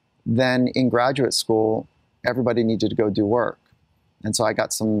him. Then in graduate school, everybody needed to go do work, and so I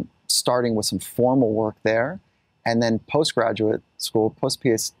got starting with some formal work there, and then postgraduate school, post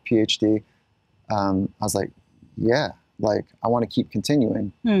PhD. I was like, yeah, like I want to keep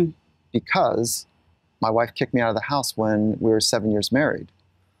continuing because my wife kicked me out of the house when we were 7 years married.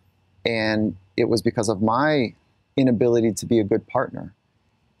 And it was because of my inability to be a good partner.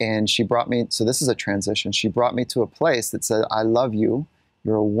 And she brought me, so this is a transition. She brought me to a place that said, I love you.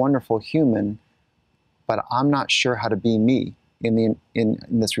 You're a wonderful human, but I'm not sure how to be me in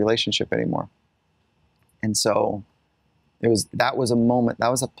this relationship anymore. And so that was a moment, that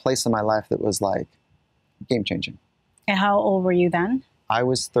was a place in my life that was like game changing. And how old were you then? I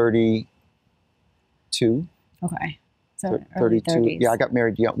was 32. Okay. So 32. 30s. Yeah, I got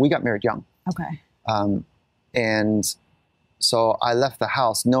married young. We got married young. Okay. And so I left the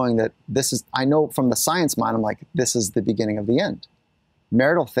house knowing that I know from the science mind, I'm like, this is the beginning of the end.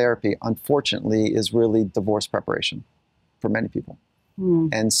 Marital therapy, unfortunately, is really divorce preparation for many people.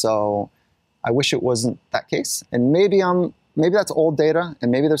 And so I wish it wasn't that case. And maybe that's old data, and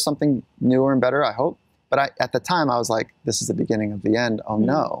maybe there's something newer and better, I hope. But at the time, I was like, this is the beginning of the end. Oh,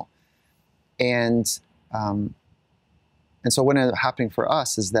 no. And so what ended up happening for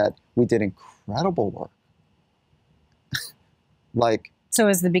us is that we did incredible work. So it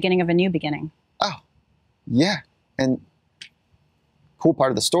was the beginning of a new beginning. Oh, yeah. And cool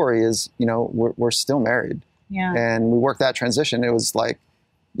part of the story is, we're still married. Yeah. And we worked that transition. It was like,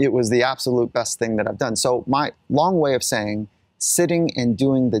 It was the absolute best thing that I've done. So my long way of saying, sitting and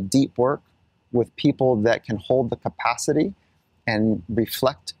doing the deep work with people that can hold the capacity and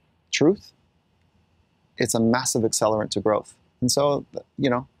reflect truth, it's a massive accelerant to growth. And so,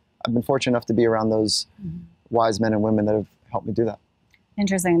 I've been fortunate enough to be around those wise men and women that have helped me do that.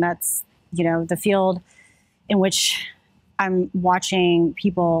 Interesting. That's, the field in which I'm watching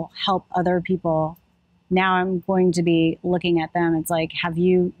people help other people. Now I'm going to be looking at them. It's like, have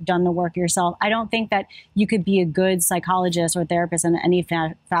you done the work yourself? I don't think that you could be a good psychologist or therapist in any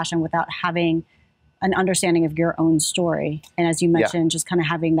fashion without having an understanding of your own story. And as you mentioned, just kind of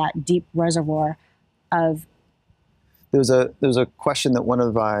having that deep reservoir of. There's a question that one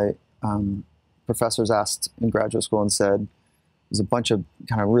of my professors asked in graduate school and said, there's a bunch of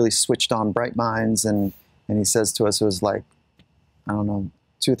kind of really switched on bright minds. And he says to us, it was like, I don't know,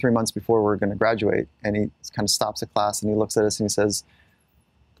 2 or 3 months before we're going to graduate, and he kind of stops the class and he looks at us and he says,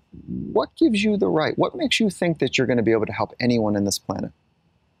 what gives you the right? What makes you think that you're going to be able to help anyone in this planet?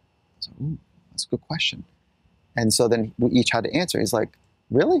 So, that's a good question. And so then we each had to answer. He's like,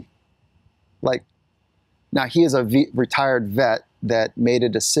 really? Like, now he is a retired vet that made a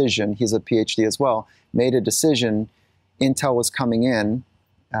decision. He's a PhD as well, made a decision. Intel was coming in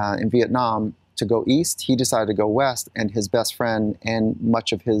Vietnam, to go east. He decided to go west, and his best friend and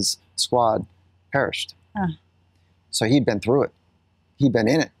much of his squad perished. So he'd been through it. He'd been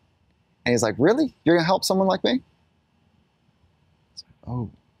in it. And he's like, really? You're going to help someone like me? It's like,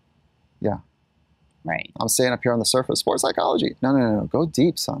 oh, yeah. Right. I'm staying up here on the surface. Sports psychology. No. Go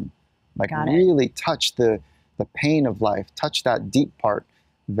deep, son. Like, really touch the pain of life. Touch that deep part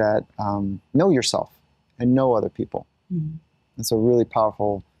that know yourself and know other people. It's a really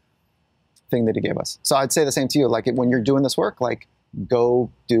powerful thing that he gave us. So I'd say the same to you. Like, when you're doing this work, like, go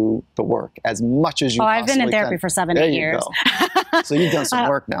do the work as much as you possibly can. I've been in therapy for 7-8 years. So you've done some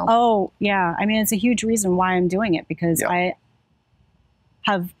work now. Oh, yeah. I mean, it's a huge reason why I'm doing it, because I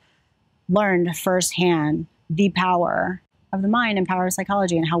have learned firsthand the power of the mind and power of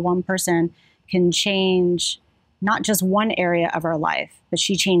psychology, and how one person can change not just one area of our life, but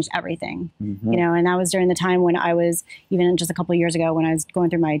she changed everything. And that was during the time when I was, even just a couple of years ago, when I was going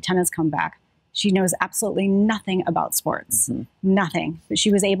through my tennis comeback. She knows absolutely nothing about sports, nothing. But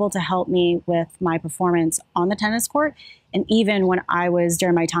she was able to help me with my performance on the tennis court, and even when I was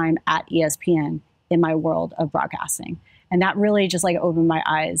during my time at ESPN in my world of broadcasting. And that really just like opened my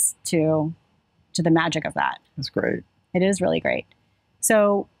eyes to the magic of that. That's great. It is really great.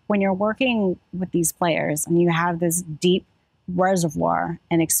 So when you're working with these players and you have this deep reservoir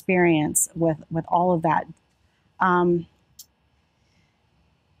and experience with all of that,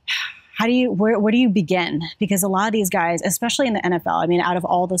 where do you begin? Because a lot of these guys, especially in the NFL, I mean, out of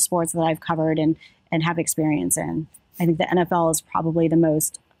all the sports that I've covered and have experience in, I think the NFL is probably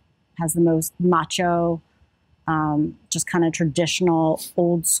has the most macho, just kind of traditional,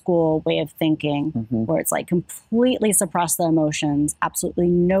 old school way of thinking, where it's like completely suppress the emotions, absolutely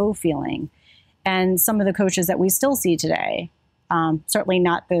no feeling. And some of the coaches that we still see today, certainly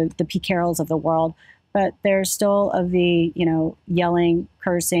not the Pete Carrolls of the world, but they're still of the, yelling,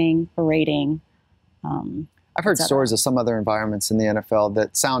 cursing, berating. I've heard stories of some other environments in the NFL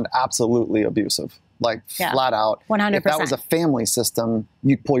that sound absolutely abusive, like flat out. 100%. If that was a family system,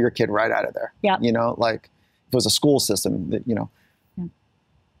 you'd pull your kid right out of there. Yeah. Like if it was a school system, that,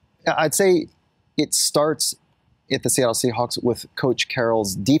 I'd say it starts at the Seattle Seahawks with Coach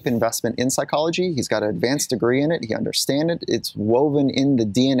Carroll's deep investment in psychology. He's got an advanced degree in it. He understands it. It's woven in the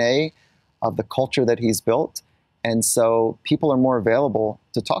DNA of the culture that he's built. And so people are more available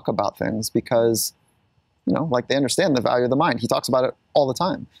to talk about things because, like they understand the value of the mind. He talks about it all the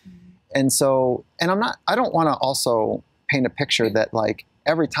time. And so, and I don't want to also paint a picture that like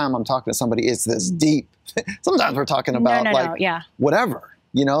every time I'm talking to somebody, it's this deep. Sometimes we're talking about whatever,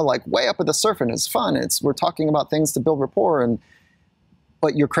 like way up at the surface, and it's fun. We're talking about things to build rapport,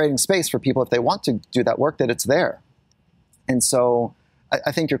 but you're creating space for people if they want to do that work, that it's there. And so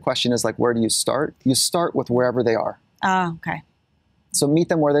I think your question is like, where do you start? You start with wherever they are. Oh, okay. So meet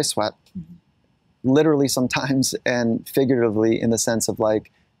them where they sweat, literally sometimes and figuratively, in the sense of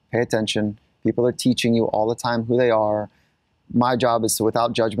like, pay attention. People are teaching you all the time who they are. My job is to,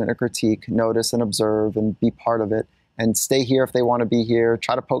 without judgment or critique, notice and observe and be part of it, and stay here if they want to be here.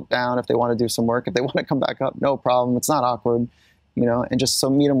 Try to poke down if they want to do some work. If they want to come back up, no problem. It's not awkward, and just so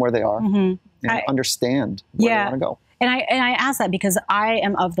meet them where they are and understand where they want to go. And I ask that because I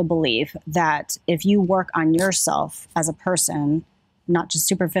am of the belief that if you work on yourself as a person, not just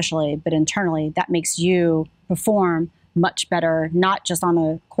superficially, but internally, that makes you perform much better, not just on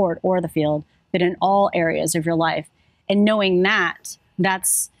the court or the field, but in all areas of your life. And knowing that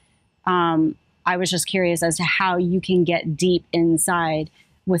that's, I was just curious as to how you can get deep inside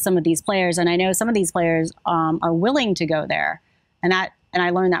with some of these players. And I know some of these players are willing to go there. And I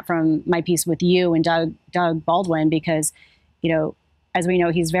learned that from my piece with you and Doug Baldwin, because, you know, as we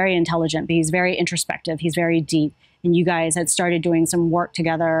know, he's very intelligent, but he's very introspective. He's very deep. And you guys had started doing some work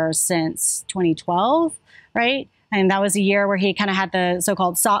together since 2012, right? And that was a year where he kind of had the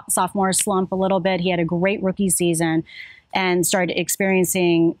so-called sophomore slump a little bit. He had a great rookie season and started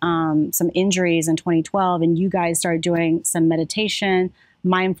experiencing some injuries in 2012. And you guys started doing some meditation,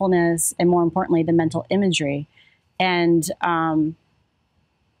 mindfulness, and more importantly, the mental imagery. And,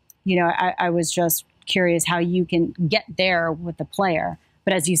 you know, I was just curious how you can get there with the player.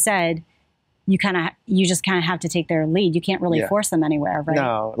 But as you said, you just kind of have to take their lead. You can't really force them anywhere, right?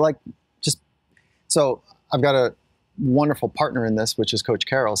 No, so I've got a wonderful partner in this, which is Coach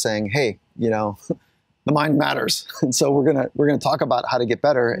Carroll, saying, hey, you know, the mind matters. And so we're gonna talk about how to get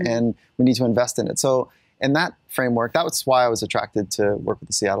better, and we need to invest in it. So in that framework, that was why I was attracted to work with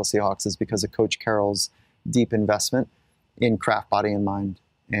the Seattle Seahawks, is because of Coach Carroll's deep investment in craft, body, and mind.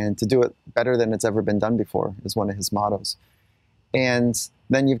 And to do it better than it's ever been done before is one of his mottos. And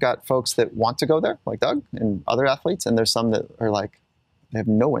then you've got folks that want to go there, like Doug and other athletes, and there's some that are like, they have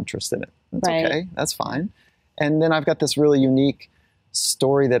no interest in it. That's okay, that's fine. And then I've got this really unique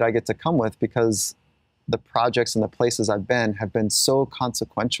story that I get to come with, because the projects and the places I've been have been so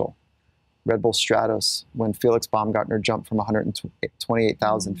consequential. Red Bull Stratos, when Felix Baumgartner jumped from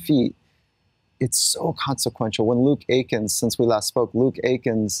 128,000 feet, it's so consequential. When Luke Aikens, since we last spoke, Luke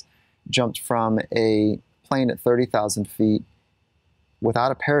Aikens jumped from a plane at 30,000 feet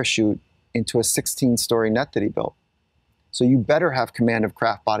without a parachute into a 16-story net that he built. So you better have command of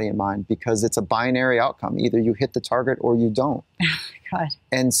craft, body, and mind, because it's a binary outcome. Either you hit the target or you don't. Oh my God.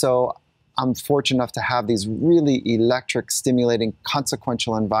 And so I'm fortunate enough to have these really electric, stimulating,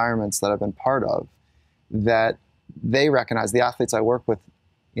 consequential environments that I've been part of, that they recognize, the athletes I work with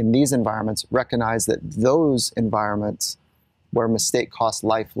in these environments recognize that those environments where mistake costs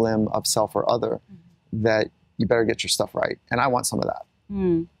life, limb of self or other, that you better get your stuff right. And I want some of that.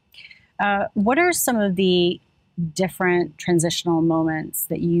 What are some of the different transitional moments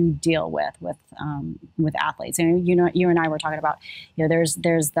that you deal with athletes? And you know, you and I were talking about, you know, there's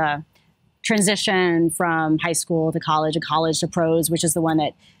the transition from high school to college and college to pros, which is the one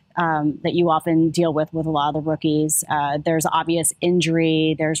that you often deal with a lot of the rookies. There's obvious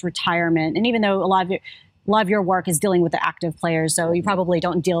injury, there's retirement, and even though a lot of your work is dealing with the active players, so you probably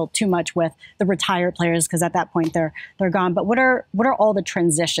don't deal too much with the retired players because at that point they're gone. But what are all the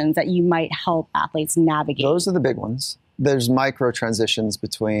transitions that you might help athletes navigate? Those are the big ones. There's micro transitions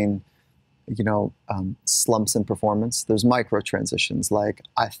between, you know, slumps in performance. There's micro transitions, like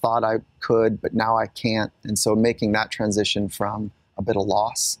I thought I could, but now I can't, and so making that transition from a bit of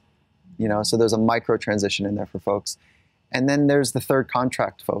loss, you know. So there's a micro transition in there for folks. And then there's the third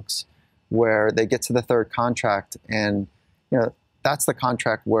contract folks, where they get to the third contract, and you know, that's the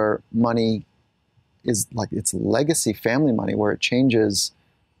contract where money is like, it's legacy family money, where it changes,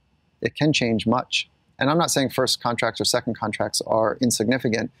 it can change much. And I'm not saying first contracts or second contracts are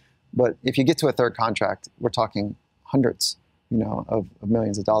insignificant, but if you get to a third contract, we're talking hundreds, you know, of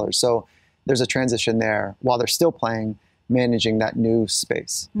millions of dollars. So there's a transition there while they're still playing, managing that new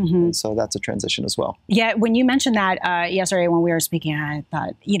space. And so that's a transition as well. Yeah, when you mentioned that yesterday when we were speaking, I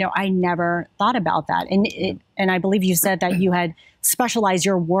thought, you know, I never thought about that. And I believe you said that you had specialized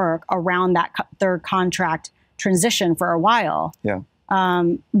your work around that third contract transition for a while. Yeah.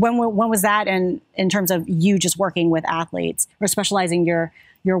 When was that, and in terms of you just working with athletes or specializing your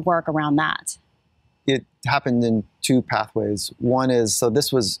work around that? It happened in two pathways. One is, so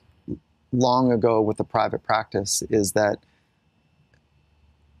this was long ago with the private practice, is that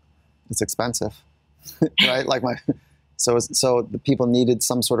it's expensive, right? Like so the people needed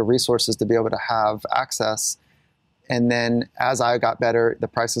some sort of resources to be able to have access. And then as I got better, the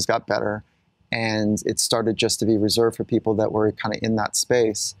prices got better, and it started just to be reserved for people that were kind of in that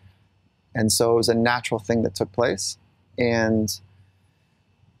space. And so it was a natural thing that took place. And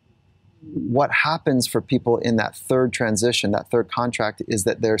what happens for people in that third transition, that third contract, is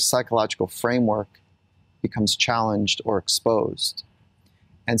that their psychological framework becomes challenged or exposed.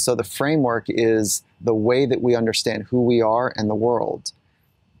 And so the framework is the way that we understand who we are and the world.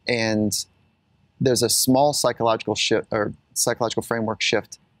 And there's a small psychological shift or psychological framework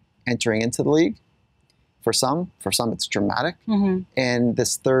shift entering into the league. For some it's dramatic. And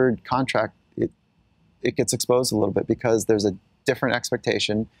this third contract, it gets exposed a little bit because there's a different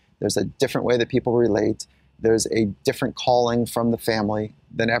expectation. There's a different way that people relate. There's a different calling from the family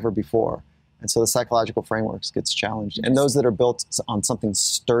than ever before. And so the psychological frameworks gets challenged. And those that are built on something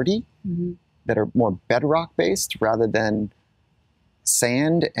sturdy, that are more bedrock based rather than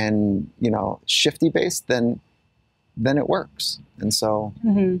sand and, shifty based, then it works. And so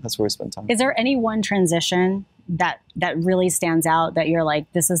that's where we spend time. Is there any one transition that really stands out that you're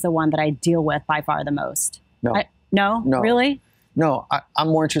like, this is the one that I deal with by far the most? No. No? Really? No, I'm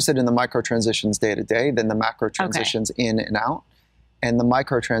more interested in the micro transitions day to day than the macro transitions in and out. And the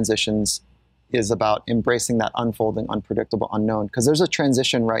micro transitions is about embracing that unfolding, unpredictable, unknown. Because there's a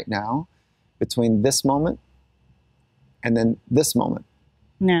transition right now between this moment and then this moment.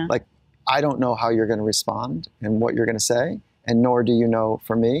 Yeah. Like, I don't know how you're going to respond and what you're going to say, and nor do you know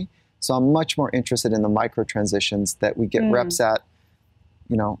for me. So I'm much more interested in the micro transitions that we get reps at,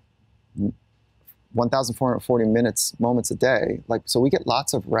 1,440 moments a day. Like, so we get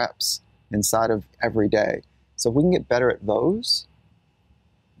lots of reps inside of every day. So if we can get better at those,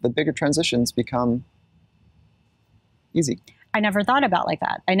 the bigger transitions become easy. I never thought about like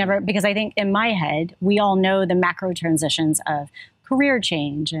that. Because I think in my head, we all know the macro transitions of career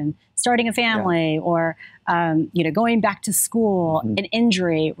change and starting a family or, going back to school, an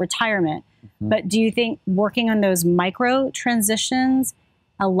injury, retirement. But do you think working on those micro transitions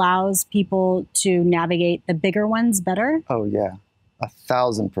allows people to navigate the bigger ones better? Oh, yeah.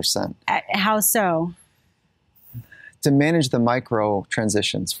 1,000%. How so? To manage the micro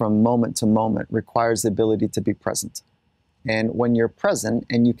transitions from moment to moment requires the ability to be present. And when you're present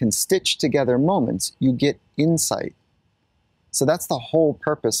and you can stitch together moments, you get insight. So that's the whole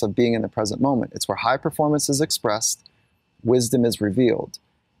purpose of being in the present moment. It's where high performance is expressed, wisdom is revealed.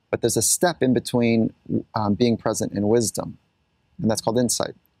 But there's a step in between being present and wisdom, and that's called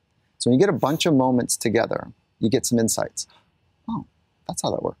insight. So when you get a bunch of moments together, you get some insights. Oh, that's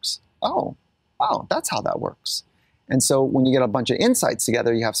how that works. Oh, that's how that works. And so when you get a bunch of insights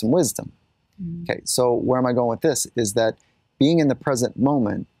together, you have some wisdom. Okay, so where am I going with this? Is that being in the present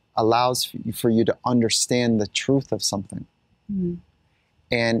moment allows for you to understand the truth of something.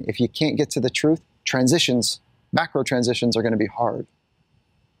 And if you can't get to the truth, macro transitions are going to be hard.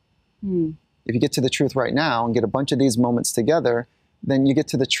 If you get to the truth right now and get a bunch of these moments together, then you get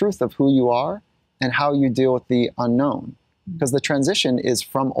to the truth of who you are and how you deal with the unknown. Because the transition is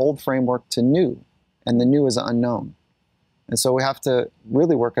from old framework to new, and the new is unknown. And so we have to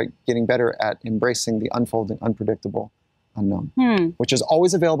really work at getting better at embracing the unfolding, unpredictable unknown, which is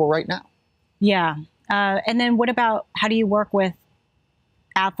always available right now. Yeah. And then what about, how do you work with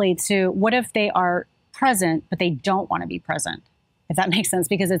athletes what if they are present, but they don't want to be present? If that makes sense,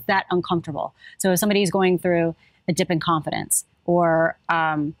 because it's that uncomfortable. So if somebody's going through a dip in confidence or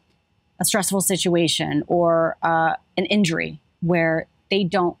a stressful situation or an injury where they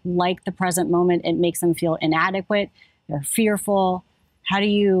don't like the present moment, it makes them feel inadequate, they're fearful. How do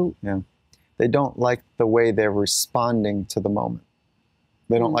you... Yeah. They don't like the way they're responding to the moment.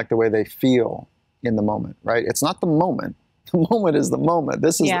 They don't like the way they feel in the moment, right? It's not the moment. The moment is the moment.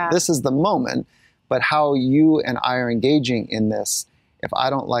 This is the moment. But how you and I are engaging in this, if I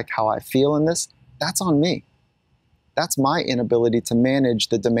don't like how I feel in this, that's on me. That's my inability to manage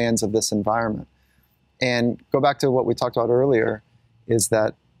the demands of this environment. And go back to what we talked about earlier, is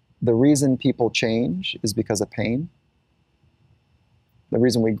that the reason people change is because of pain. The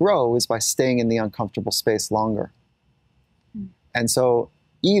reason we grow is by staying in the uncomfortable space longer. And so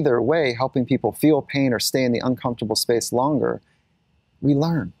either way, helping people feel pain or stay in the uncomfortable space longer, we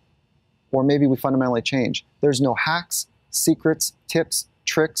learn. Or maybe we fundamentally change. There's no hacks, secrets, tips,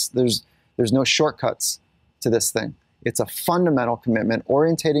 tricks. There's no shortcuts to this thing. It's a fundamental commitment,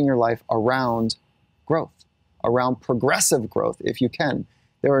 orientating your life around growth, around progressive growth, if you can.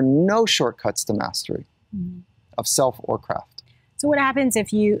 There are no shortcuts to mastery of self or craft. So what happens if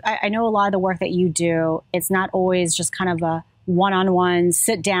I know a lot of the work that you do, it's not always just kind of a one-on-one,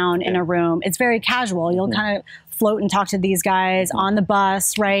 sit down in a room. It's very casual. You'll kind of float and talk to these guys on the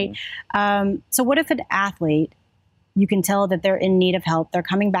bus, right? So what if an athlete, you can tell that they're in need of help, they're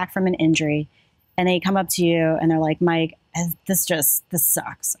coming back from an injury, and they come up to you and they're like, Mike, this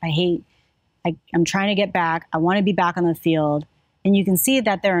sucks. I'm trying to get back. I want to be back on the field. And you can see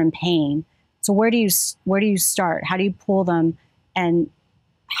that they're in pain. So where do you start? How do you pull them and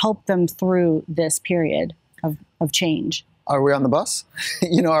help them through this period of change? Are we on the bus?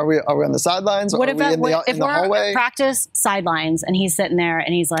 Are we on the sidelines? What are we in the hallway? At practice sidelines and he's sitting there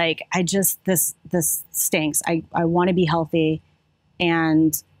and he's like, this stinks. I want to be healthy,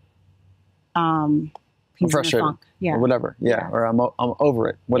 and he's I'm frustrated, or whatever. Yeah. Or I'm over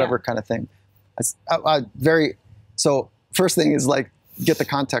it, whatever kind of thing. So first thing is, like, get the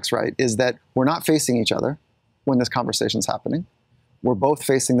context right, is that we're not facing each other when this conversation's happening. We're both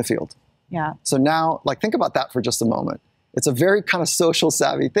facing the field. Yeah. So now, like, think about that for just a moment. It's a very kind of social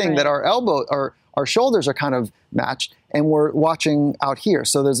savvy thing that our shoulders are kind of matched, and we're watching out here.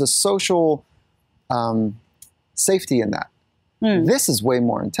 So there's a social safety in that. This is way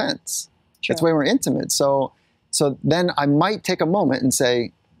more intense. True. It's way more intimate. So then I might take a moment and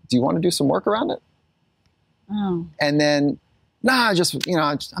say, do you want to do some work around it? Oh. And then, I'm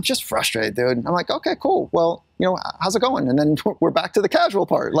just frustrated, dude. I'm like, okay, cool. Well, how's it going? And then we're back to the casual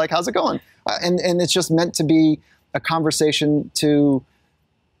part. Like, how's it going? And it's just meant to be a conversation to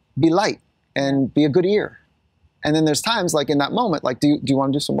be light and be a good ear. And then there's times like in that moment, like, do you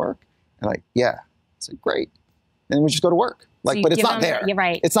want to do some work? And like, yeah. I said, great. And we just go to work. Like, So but it's not there. You're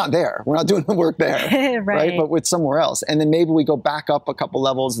right. It's not there. We're not doing the work there. Right. But it's somewhere else. And then maybe we go back up a couple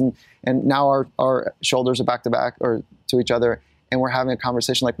levels and now our shoulders are back to back or to each other. And we're having a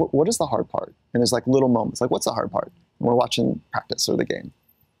conversation like, what is the hard part? And there's like little moments, like, what's the hard part? And we're watching practice or the game.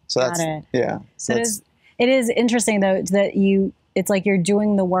 So Got it. Yeah. So it is interesting though that it's like you're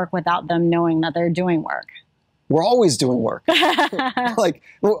doing the work without them knowing that they're doing work. We're always doing work. Like,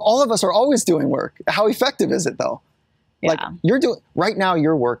 all of us are always doing work. How effective is it though? Yeah. Like, right now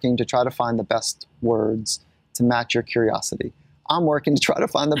you're working to try to find the best words to match your curiosity. I'm working to try to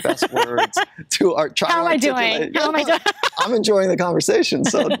find the best words to try to articulate. How am I doing? I'm enjoying the conversation,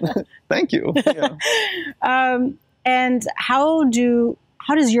 so thank you. Yeah. And how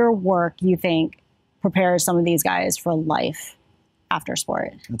does your work, you think, prepare some of these guys for life after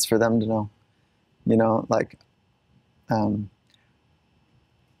sport? It's for them to know. I'm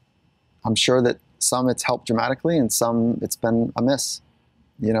sure that some it's helped dramatically and some it's been a miss.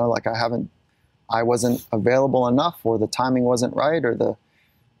 Like I wasn't available enough, or the timing wasn't right, or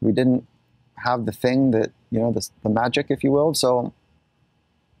we didn't have the thing that, the magic, if you will. So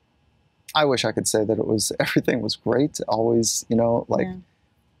I wish I could say that everything was great, always,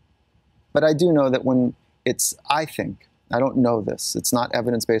 but I do know that when I think, I don't know this, it's not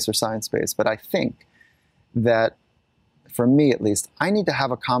evidence-based or science-based, but I think that for me at least, I need to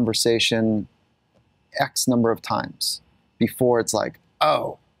have a conversation X number of times before it's like,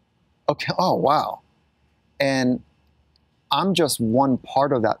 oh, okay, oh, wow. And I'm just one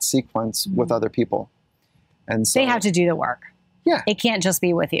part of that sequence with other people. And so they have to do the work. Yeah. It can't just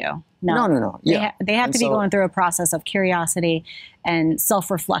be with you. No. Yeah. They have to be going through a process of curiosity and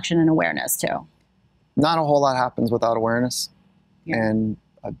self-reflection and awareness too. Not a whole lot happens without awareness and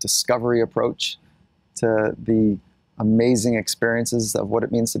a discovery approach to the amazing experiences of what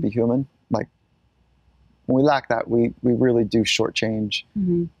it means to be human. Like, when we lack that, we really do shortchange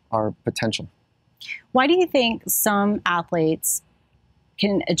our potential. Why do you think some athletes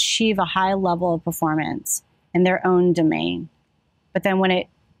can achieve a high level of performance in their own domain, but then when it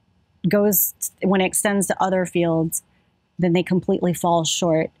extends to other fields, then they completely fall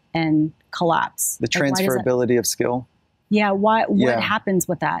short and collapse? The transferability of skill. Yeah. What happens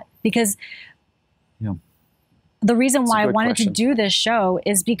with that? Because the reason why I wanted to do this show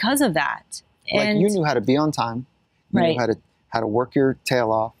is because of that. Like, you knew how to be on time. You knew how to work your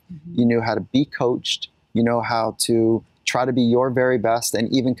tail off. You knew how to be coached. You know how to try to be your very best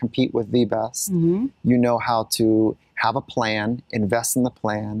and even compete with the best. You know how to have a plan, invest in the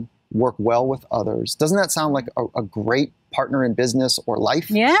plan, work well with others. Doesn't that sound like a great partner in business or life?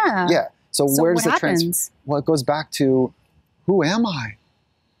 Yeah. Yeah. So where does what the transfer? Well, it goes back to, who am I?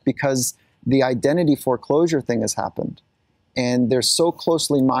 Because the identity foreclosure thing has happened. And they're so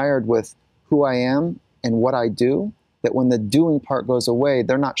closely mired with who I am and what I do that when the doing part goes away,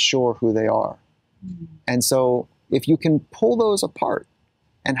 they're not sure who they are. And so if you can pull those apart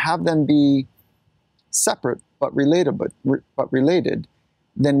and have them be separate but related,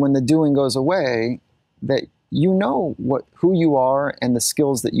 then when the doing goes away, that you know who you are and the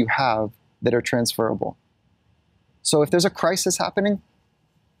skills that you have that are transferable. So if there's a crisis happening,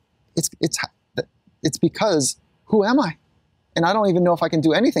 it's because, who am I? And I don't even know if I can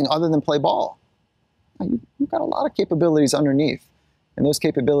do anything other than play ball. You've got a lot of capabilities underneath. And those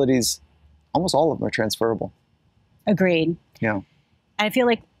capabilities, almost all of them are transferable. Agreed. Yeah. I feel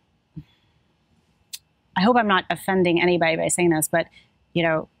like, I hope I'm not offending anybody by saying this, but,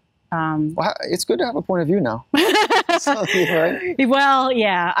 well, it's good to have a point of view now. So, right? Well,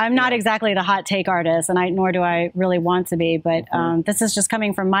 yeah, I'm not exactly the hot take artist, and nor do I really want to be, but this is just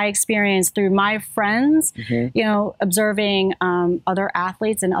coming from my experience through my friends, observing other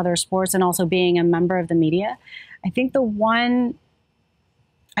athletes in other sports and also being a member of the media. I think the one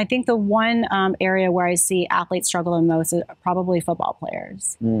area where I see athletes struggle the most is probably football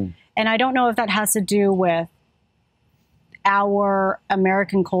players. And I don't know if that has to do with our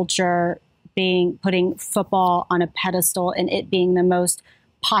American culture putting football on a pedestal and it being the most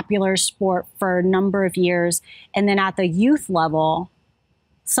popular sport for a number of years. And then at the youth level,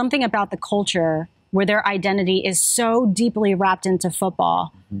 something about the culture where their identity is so deeply wrapped into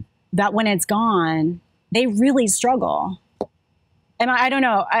football that when it's gone, they really struggle. I don't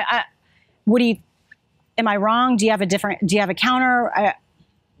know. Am I wrong? Do you have a counter?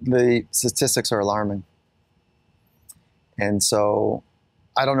 The statistics are alarming. And so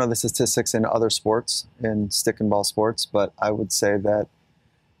I don't know the statistics in other sports, in stick and ball sports, but I would say that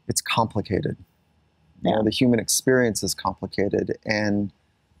it's complicated. You know, the human experience is complicated, and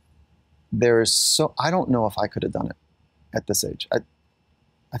I don't know if I could have done it at this age.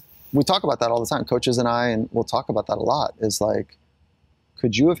 We talk about that all the time, coaches and I, and we'll talk about that a lot, is like,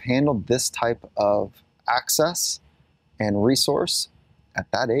 could you have handled this type of access and resource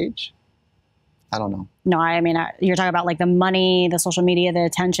at that age? I don't know. No, I mean, you're talking about like the money, the social media, the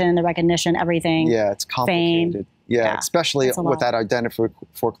attention, the recognition, everything. Yeah, it's complicated. Fame. Yeah, especially with that identity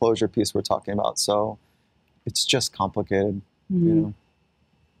foreclosure piece we're talking about. So it's just complicated, you know?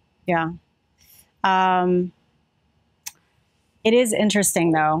 Yeah. It is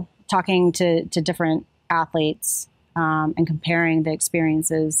interesting, though, talking to different athletes and comparing the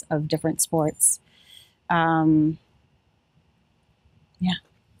experiences of different sports. Yeah.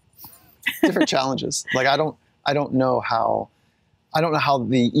 Different challenges. Like I don't know how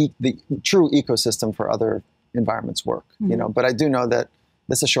the true ecosystem for other environments work, you know, but I do know that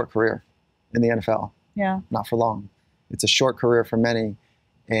this is a short career in the NFL. Yeah. Not for long. It's a short career for many,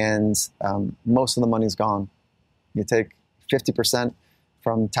 and most of the money's gone. You take 50%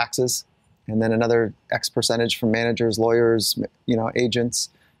 from taxes, and then another X percentage from managers, lawyers, you know, agents,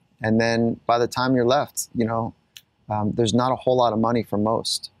 and then by the time you're left, you know, there's not a whole lot of money for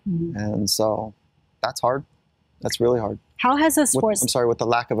most, and so that's hard. That's really hard. How has a sports? With the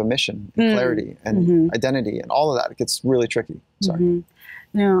lack of a mission and clarity and identity and all of that, it gets really tricky. Sorry.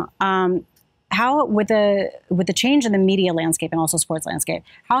 No. How with the change in the media landscape and also sports landscape,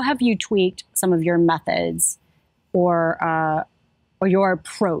 how have you tweaked some of your methods or your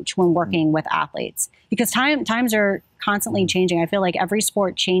approach when working with athletes? Because times are constantly changing. I feel like every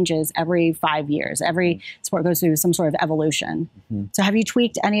sport changes every 5 years. Every sport goes through some sort of evolution. So have you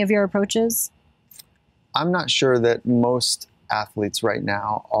tweaked any of your approaches? I'm not sure that most athletes right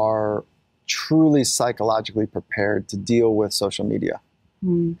now are truly psychologically prepared to deal with social media.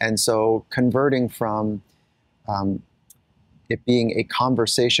 And so converting from it being a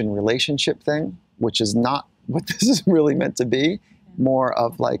conversation relationship thing, which is not what this is really meant to be, more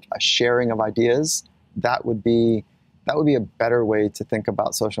of like a sharing of ideas, that would be a better way to think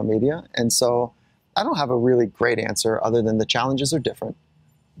about social media. And so I don't have a really great answer other than the challenges are different,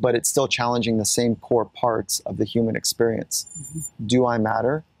 but it's still challenging the same core parts of the human experience. Do I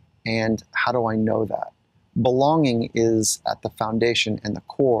matter? And how do I know that? Belonging is at the foundation and the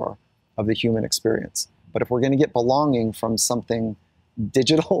core of the human experience. But if we're going to get belonging from something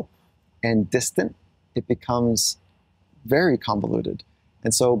digital and distant, it becomes very convoluted.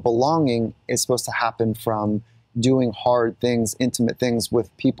 And so belonging is supposed to happen from doing hard things, intimate things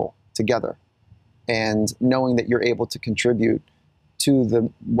with people together, and knowing that you're able to contribute to the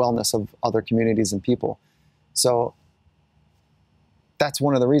wellness of other communities and people. So that's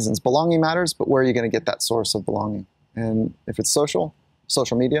one of the reasons. Belonging matters, but where are you going to get that source of belonging? And if it's social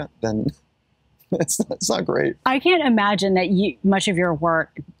media, then it's not great. I can't imagine that much of your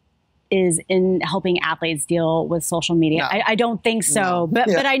work is in helping athletes deal with social media. No. I don't think so. No.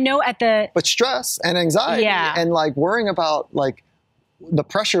 But I know But stress and anxiety and like worrying about like the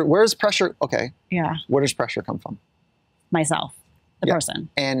pressure. Where's pressure? Okay. Yeah. Where does pressure come from? Myself, the person.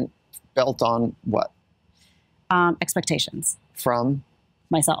 And built on what? Expectations. From?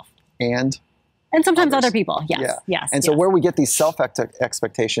 Myself. And sometimes other people. Yes. Yes. And so where we get these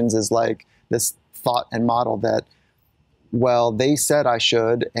self-expectations is like this thought and model that, well, they said I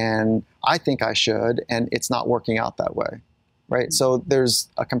should, and I think I should, and it's not working out that way, right? So there's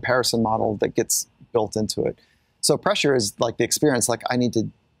a comparison model that gets built into it. So pressure is like the experience, like I need to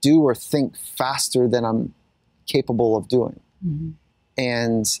do or think faster than I'm capable of doing.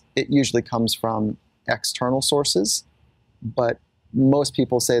 And it usually comes from external sources, but most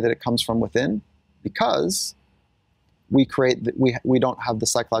people say that it comes from within because we don't have the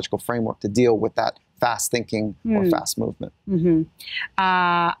psychological framework to deal with that fast thinking or fast movement.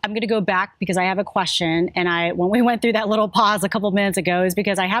 I'm going to go back because I have a question. And when we went through that little pause a couple of minutes ago is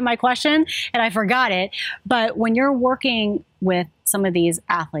because I had my question and I forgot it. But when you're working with some of these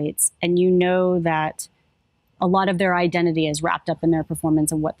athletes and you know that a lot of their identity is wrapped up in their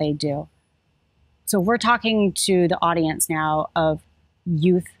performance and what they do. So we're talking to the audience now of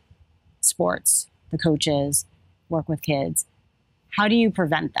youth sports, the coaches, work with kids. How do you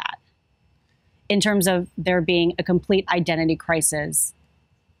prevent that in terms of there being a complete identity crisis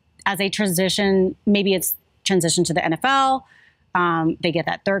as a transition? Maybe it's transition to the NFL, they get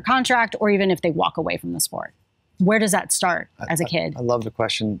that third contract, or even if they walk away from the sport. Where does that start as a kid? I love the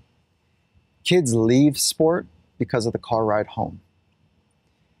question. Kids leave sport because of the car ride home.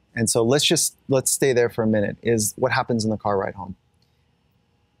 And so let's stay there for a minute, is what happens in the car ride home.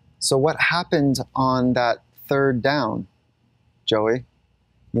 So what happened on that third down, Joey?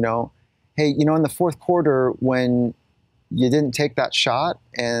 Hey, in the fourth quarter when you didn't take that shot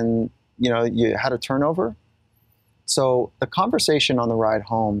and, you had a turnover. So the conversation on the ride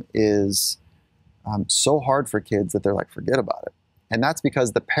home is so hard for kids that they're like, forget about it. And that's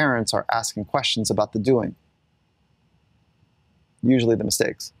because the parents are asking questions about the doing. Usually the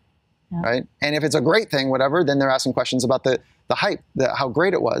mistakes, right? And if it's a great thing, whatever, then they're asking questions about the hype, how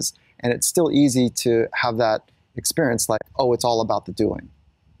great it was. And it's still easy to have that experience like, oh, it's all about the doing.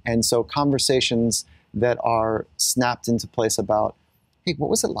 And so conversations that are snapped into place about, hey, what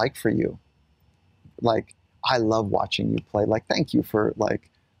was it like for you? Like, I love watching you play. Like, thank you for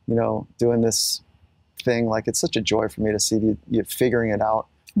doing this thing. Like, it's such a joy for me to see you figuring it out.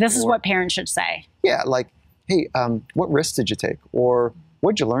 This is what parents should say. Yeah, like, hey, what risks did you take? Or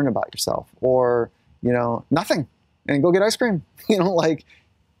what'd you learn about yourself? Or, nothing. And go get ice cream.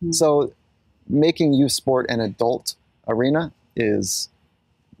 So making youth sport an adult arena is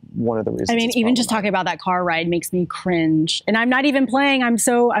one of the reasons. I mean, even just talking about that car ride makes me cringe. And I'm not even playing. I'm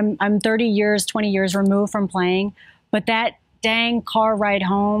 30 years, 20 years removed from playing. But that dang car ride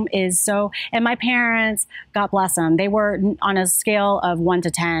home is so, and my parents, God bless them, they were on a scale of 1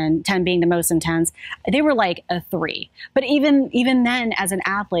 to 10, 10 being the most intense. They were like a 3. But even then, as an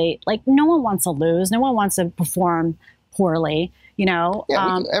athlete, like, no one wants to lose. No one wants to perform poorly, Yeah,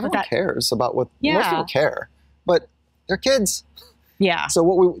 everyone cares about what, most people care, but they're kids. Yeah.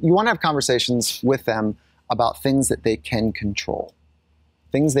 So you want to have conversations with them about things that they can control.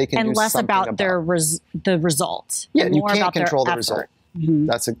 Things they can do and less something about the result. Yeah, you more can't about control their the result.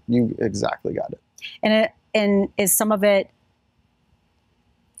 Mm-hmm. You exactly got it. And is some of it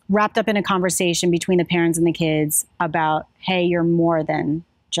wrapped up in a conversation between the parents and the kids about, hey, you're more than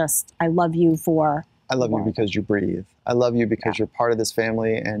just, I love you for. I love you because you breathe. I love you because you're part of this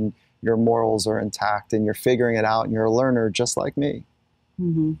family and your morals are intact and you're figuring it out and you're a learner just like me.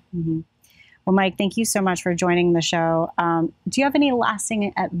 Mm-hmm, mm-hmm. Well, Mike, thank you so much for joining the show. Do you have any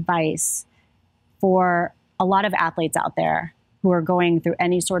lasting advice for a lot of athletes out there who are going through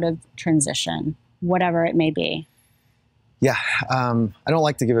any sort of transition, whatever it may be? Yeah, I don't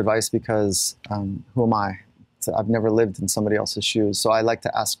like to give advice because who am I? So I've never lived in somebody else's shoes. So I like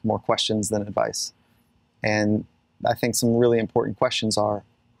to ask more questions than advice. And I think some really important questions are,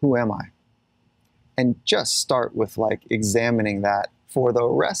 who am I? And just start with like examining that for the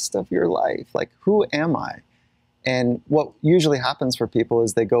rest of your life. Like, who am I? And what usually happens for people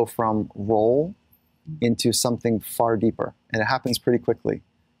is they go from role into something far deeper. And it happens pretty quickly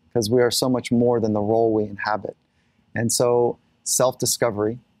because we are so much more than the role we inhabit. And so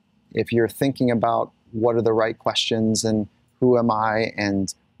self-discovery, if you're thinking about what are the right questions and who am I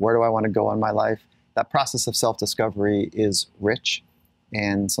and where do I want to go in my life, that process of self-discovery is rich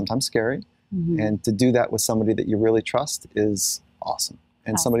and sometimes scary. Mm-hmm. And to do that with somebody that you really trust is awesome.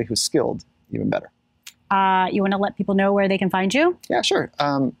 And somebody who's skilled, even better. You want to let people know where they can find you? Yeah, sure.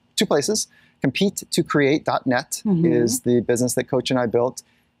 2 places. CompeteToCreate.net is the business that Coach and I built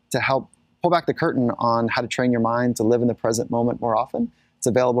to help pull back the curtain on how to train your mind to live in the present moment more often. It's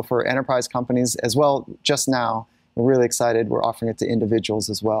available for enterprise companies as well. Just now, we're really excited. We're offering it to individuals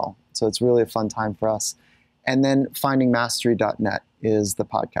as well. So it's really a fun time for us. And then FindingMastery.net is the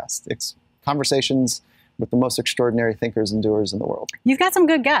podcast. It's conversations with the most extraordinary thinkers and doers in the world. You've got some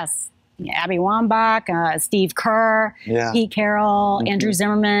good guests. Abby Wambach, Steve Kerr, Pete Carroll, Andrew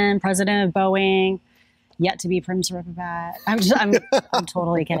Zimmerman, president of Boeing, yet to be Prim Siripipat. I'm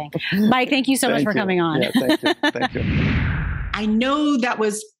totally kidding. Mike, thank you so much for coming on. Yeah, thank you. Thank you. I know that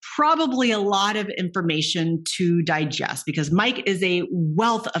was probably a lot of information to digest because Mike is a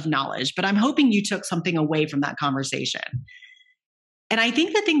wealth of knowledge, but I'm hoping you took something away from that conversation. And I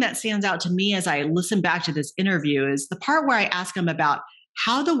think the thing that stands out to me as I listen back to this interview is the part where I ask him about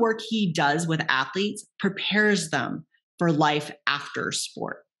how the work he does with athletes prepares them for life after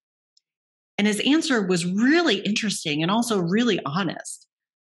sport. And his answer was really interesting and also really honest.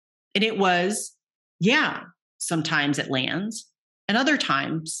 And it was, yeah, sometimes it lands, and other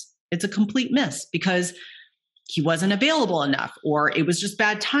times it's a complete miss because he wasn't available enough, or it was just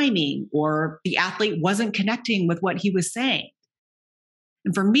bad timing, or the athlete wasn't connecting with what he was saying.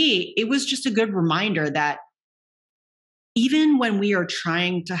 And for me, it was just a good reminder that even when we are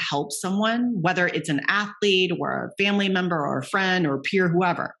trying to help someone, whether it's an athlete or a family member or a friend or peer,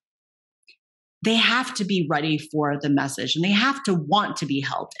 whoever, they have to be ready for the message and they have to want to be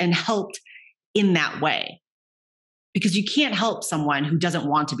helped and helped in that way, because you can't help someone who doesn't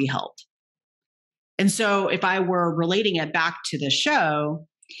want to be helped. And so if I were relating it back to the show,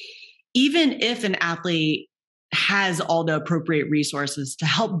 even if an athlete has all the appropriate resources to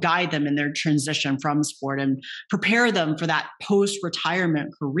help guide them in their transition from sport and prepare them for that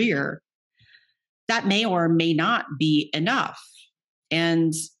post-retirement career, that may or may not be enough.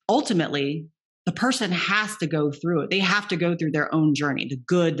 And ultimately, the person has to go through it. They have to go through their own journey, the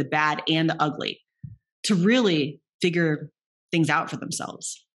good, the bad, and the ugly, to really figure things out for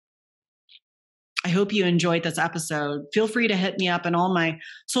themselves. I hope you enjoyed this episode. Feel free to hit me up on all my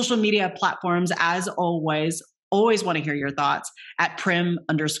social media platforms. As always want to hear your thoughts at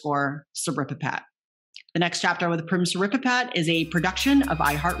Prim_Siripipat. The next chapter with Prim Siripipat is a production of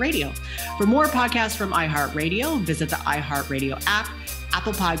iHeartRadio. For more podcasts from iHeartRadio, visit the iHeartRadio app,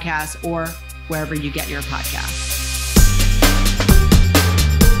 Apple Podcasts, or wherever you get your podcasts.